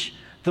reach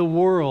the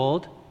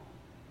world,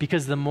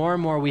 because the more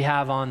and more we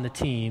have on the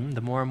team,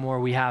 the more and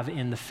more we have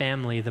in the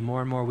family, the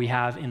more and more we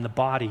have in the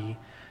body,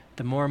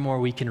 the more and more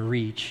we can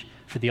reach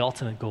for the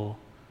ultimate goal,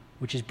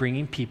 which is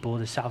bringing people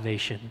to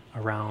salvation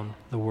around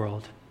the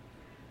world.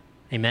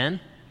 Amen?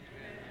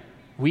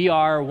 We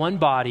are one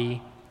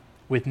body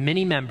with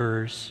many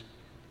members,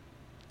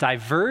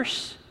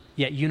 diverse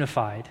yet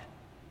unified.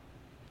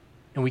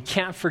 And we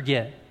can't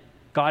forget,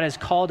 God has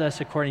called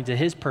us according to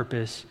his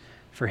purpose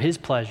for his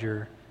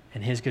pleasure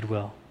and his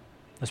goodwill.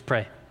 Let's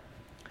pray.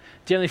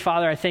 Dear Heavenly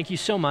Father, I thank you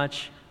so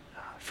much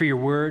for your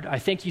word. I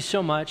thank you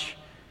so much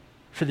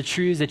for the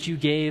truths that you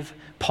gave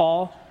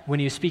Paul when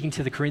he was speaking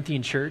to the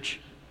Corinthian church.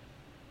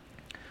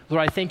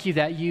 Lord, I thank you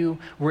that you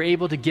were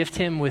able to gift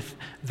him with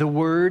the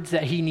words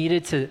that he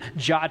needed to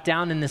jot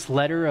down in this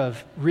letter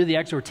of really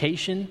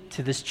exhortation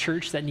to this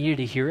church that needed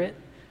to hear it.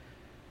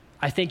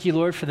 I thank you,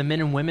 Lord, for the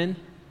men and women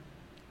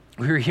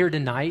who are here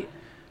tonight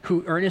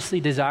who earnestly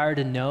desire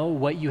to know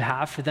what you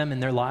have for them in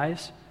their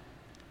lives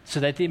so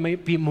that they may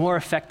be more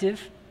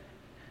effective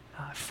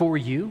for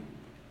you.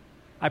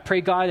 I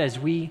pray, God, as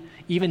we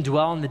even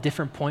dwell on the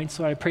different points,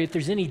 Lord, I pray if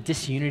there's any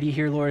disunity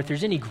here, Lord, if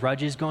there's any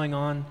grudges going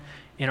on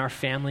in our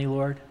family,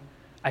 Lord,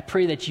 I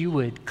pray that you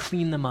would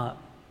clean them up,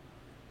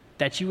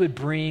 that you would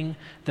bring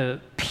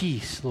the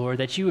peace, Lord,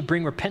 that you would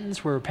bring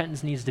repentance where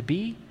repentance needs to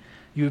be.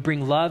 You would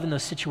bring love in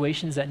those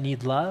situations that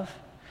need love.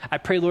 I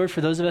pray, Lord, for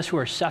those of us who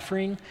are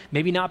suffering,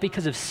 maybe not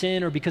because of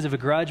sin or because of a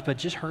grudge, but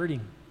just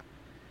hurting.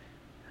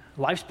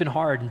 Life's been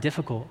hard and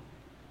difficult.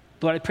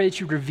 Lord, I pray that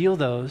you reveal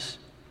those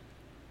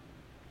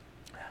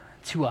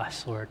to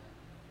us, Lord,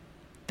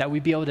 that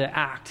we'd be able to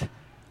act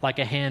like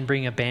a hand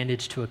bringing a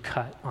bandage to a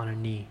cut on a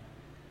knee.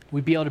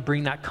 We'd be able to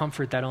bring that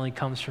comfort that only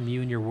comes from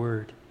you and your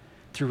word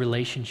through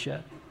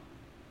relationship.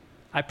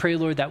 I pray,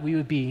 Lord, that we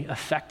would be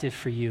effective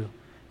for you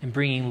in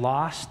bringing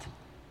lost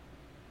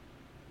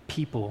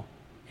people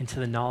into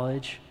the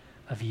knowledge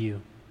of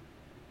you.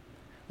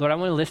 Lord, I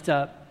want to lift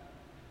up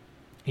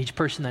each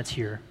person that's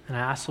here, and I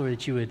ask, Lord,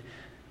 that you would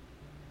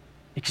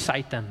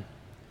excite them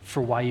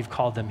for why you've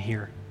called them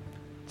here,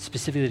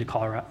 specifically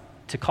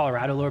to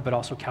Colorado, Lord, but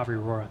also Calvary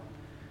Aurora.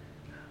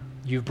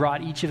 You've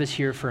brought each of us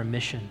here for a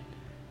mission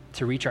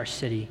to reach our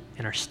city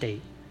and our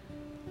state,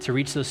 to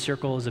reach those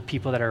circles of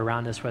people that are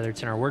around us, whether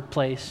it's in our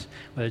workplace,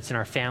 whether it's in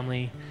our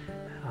families,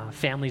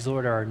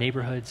 Lord, or our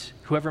neighborhoods,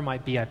 whoever it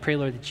might be. I pray,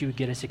 Lord, that you would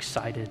get us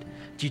excited,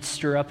 that you'd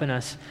stir up in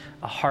us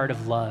a heart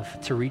of love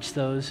to reach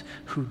those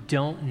who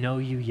don't know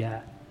you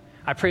yet.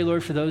 I pray,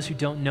 Lord, for those who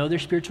don't know their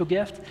spiritual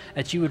gift,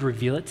 that you would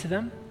reveal it to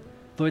them.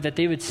 Lord, that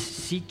they would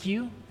seek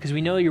you, because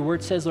we know your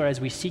word says, Lord, as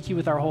we seek you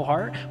with our whole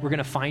heart, we're going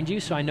to find you.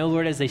 So I know,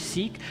 Lord, as they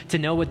seek to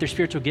know what their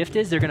spiritual gift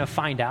is, they're going to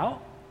find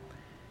out.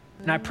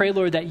 And I pray,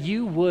 Lord, that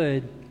you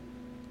would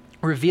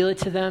reveal it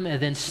to them and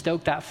then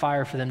stoke that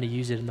fire for them to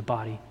use it in the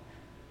body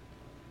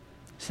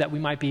so that we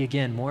might be,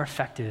 again, more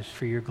effective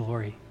for your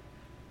glory.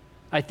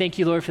 I thank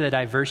you, Lord, for the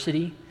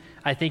diversity.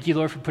 I thank you,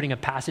 Lord, for putting a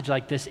passage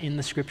like this in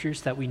the scriptures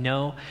so that we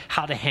know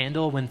how to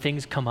handle when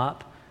things come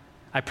up.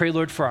 I pray,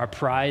 Lord, for our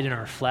pride and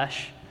our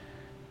flesh.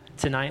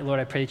 Tonight, Lord,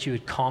 I pray that you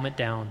would calm it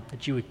down,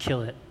 that you would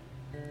kill it.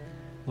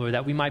 Lord,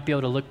 that we might be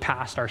able to look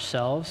past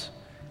ourselves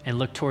and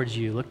look towards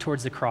you, look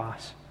towards the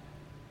cross.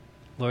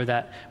 Lord,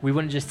 that we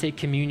wouldn't just take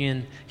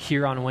communion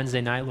here on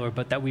Wednesday night, Lord,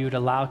 but that we would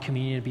allow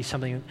communion to be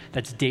something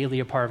that's daily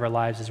a part of our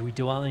lives as we're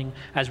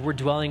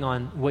dwelling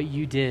on what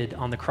you did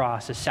on the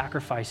cross, as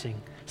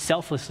sacrificing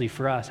selflessly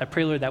for us. I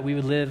pray, Lord, that we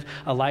would live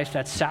a life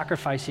that's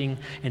sacrificing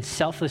and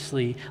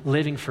selflessly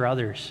living for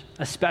others,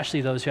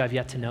 especially those who have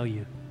yet to know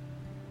you.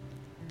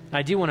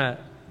 I do want to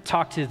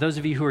talk to those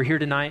of you who are here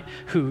tonight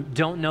who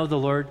don't know the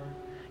Lord.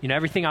 You know,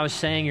 everything I was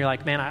saying, you're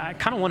like, man, I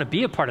kind of want to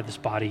be a part of this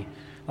body.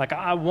 Like,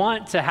 I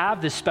want to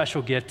have this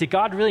special gift. Did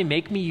God really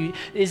make me?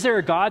 Is there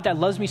a God that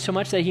loves me so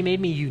much that he made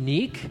me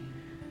unique?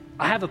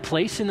 I have a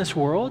place in this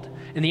world?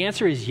 And the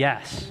answer is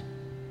yes.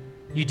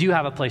 You do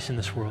have a place in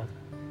this world.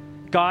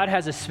 God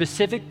has a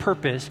specific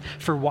purpose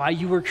for why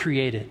you were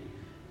created.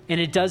 And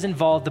it does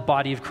involve the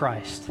body of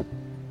Christ.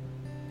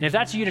 And if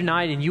that's you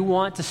tonight and you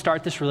want to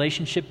start this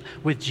relationship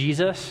with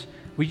Jesus,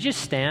 would you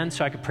just stand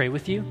so I could pray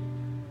with you?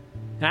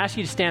 And I ask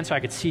you to stand so I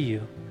could see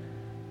you,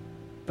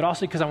 but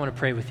also because I want to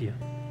pray with you.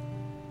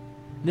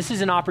 This is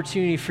an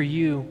opportunity for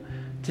you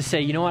to say,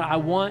 you know what, I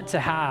want to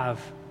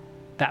have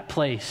that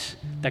place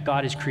that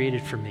God has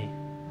created for me.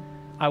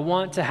 I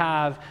want to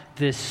have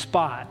this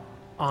spot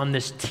on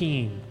this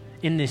team,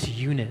 in this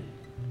unit.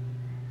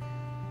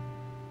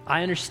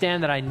 I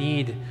understand that I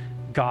need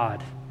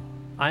God.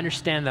 I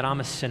understand that I'm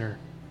a sinner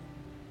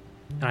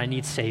and I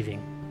need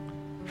saving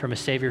from a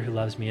Savior who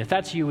loves me. If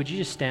that's you, would you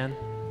just stand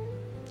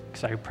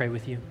because I can pray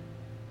with you?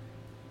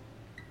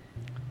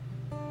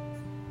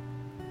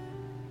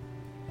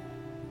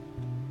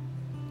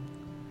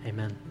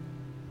 Amen.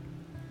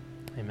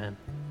 Amen.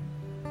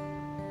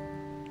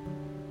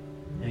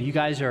 Now, you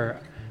guys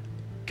are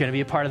going to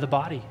be a part of the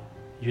body.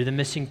 You're the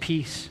missing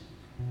piece.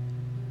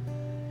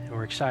 And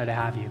we're excited to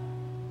have you.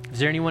 Is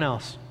there anyone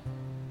else?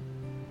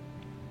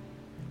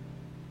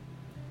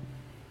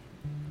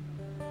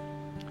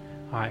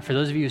 All right, for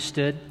those of you who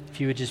stood,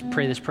 if you would just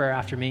pray this prayer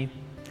after me.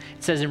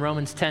 It says in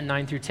Romans 10,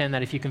 9 through 10,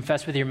 that if you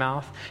confess with your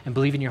mouth and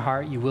believe in your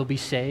heart, you will be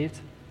saved.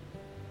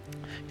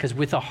 Because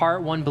with the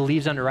heart, one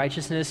believes unto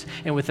righteousness,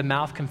 and with the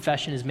mouth,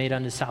 confession is made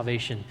unto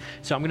salvation.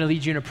 So I'm going to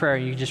lead you in a prayer,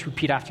 and you can just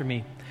repeat after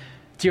me.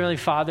 Dear Heavenly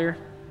Father,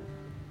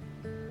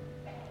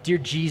 dear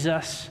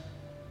Jesus,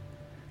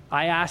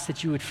 I ask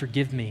that you would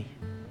forgive me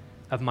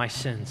of my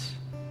sins,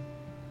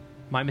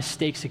 my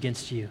mistakes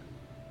against you.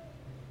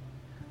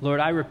 Lord,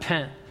 I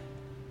repent.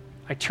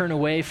 I turn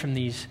away from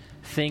these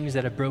things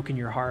that have broken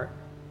your heart.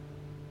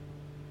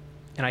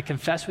 And I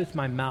confess with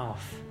my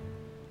mouth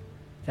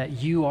that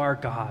you are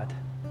God,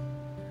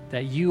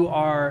 that you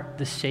are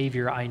the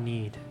Savior I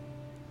need.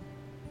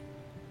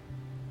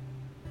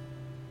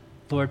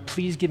 Lord,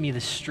 please give me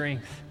the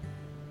strength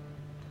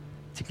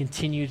to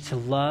continue to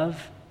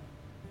love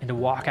and to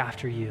walk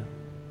after you.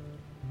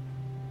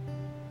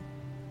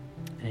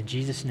 And in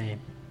Jesus' name,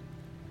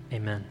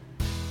 amen.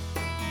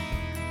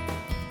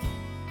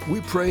 We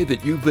pray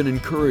that you've been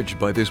encouraged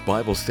by this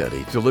Bible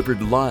study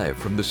delivered live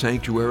from the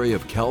sanctuary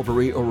of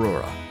Calvary,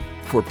 Aurora.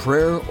 For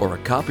prayer or a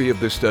copy of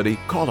this study,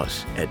 call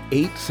us at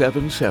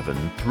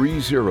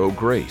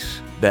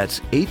 877-30-GRACE. That's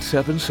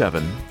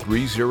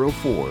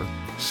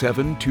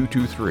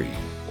 877-304-7223.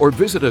 Or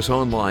visit us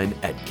online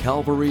at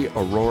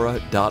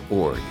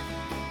calvaryaurora.org.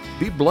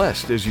 Be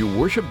blessed as you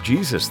worship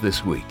Jesus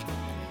this week.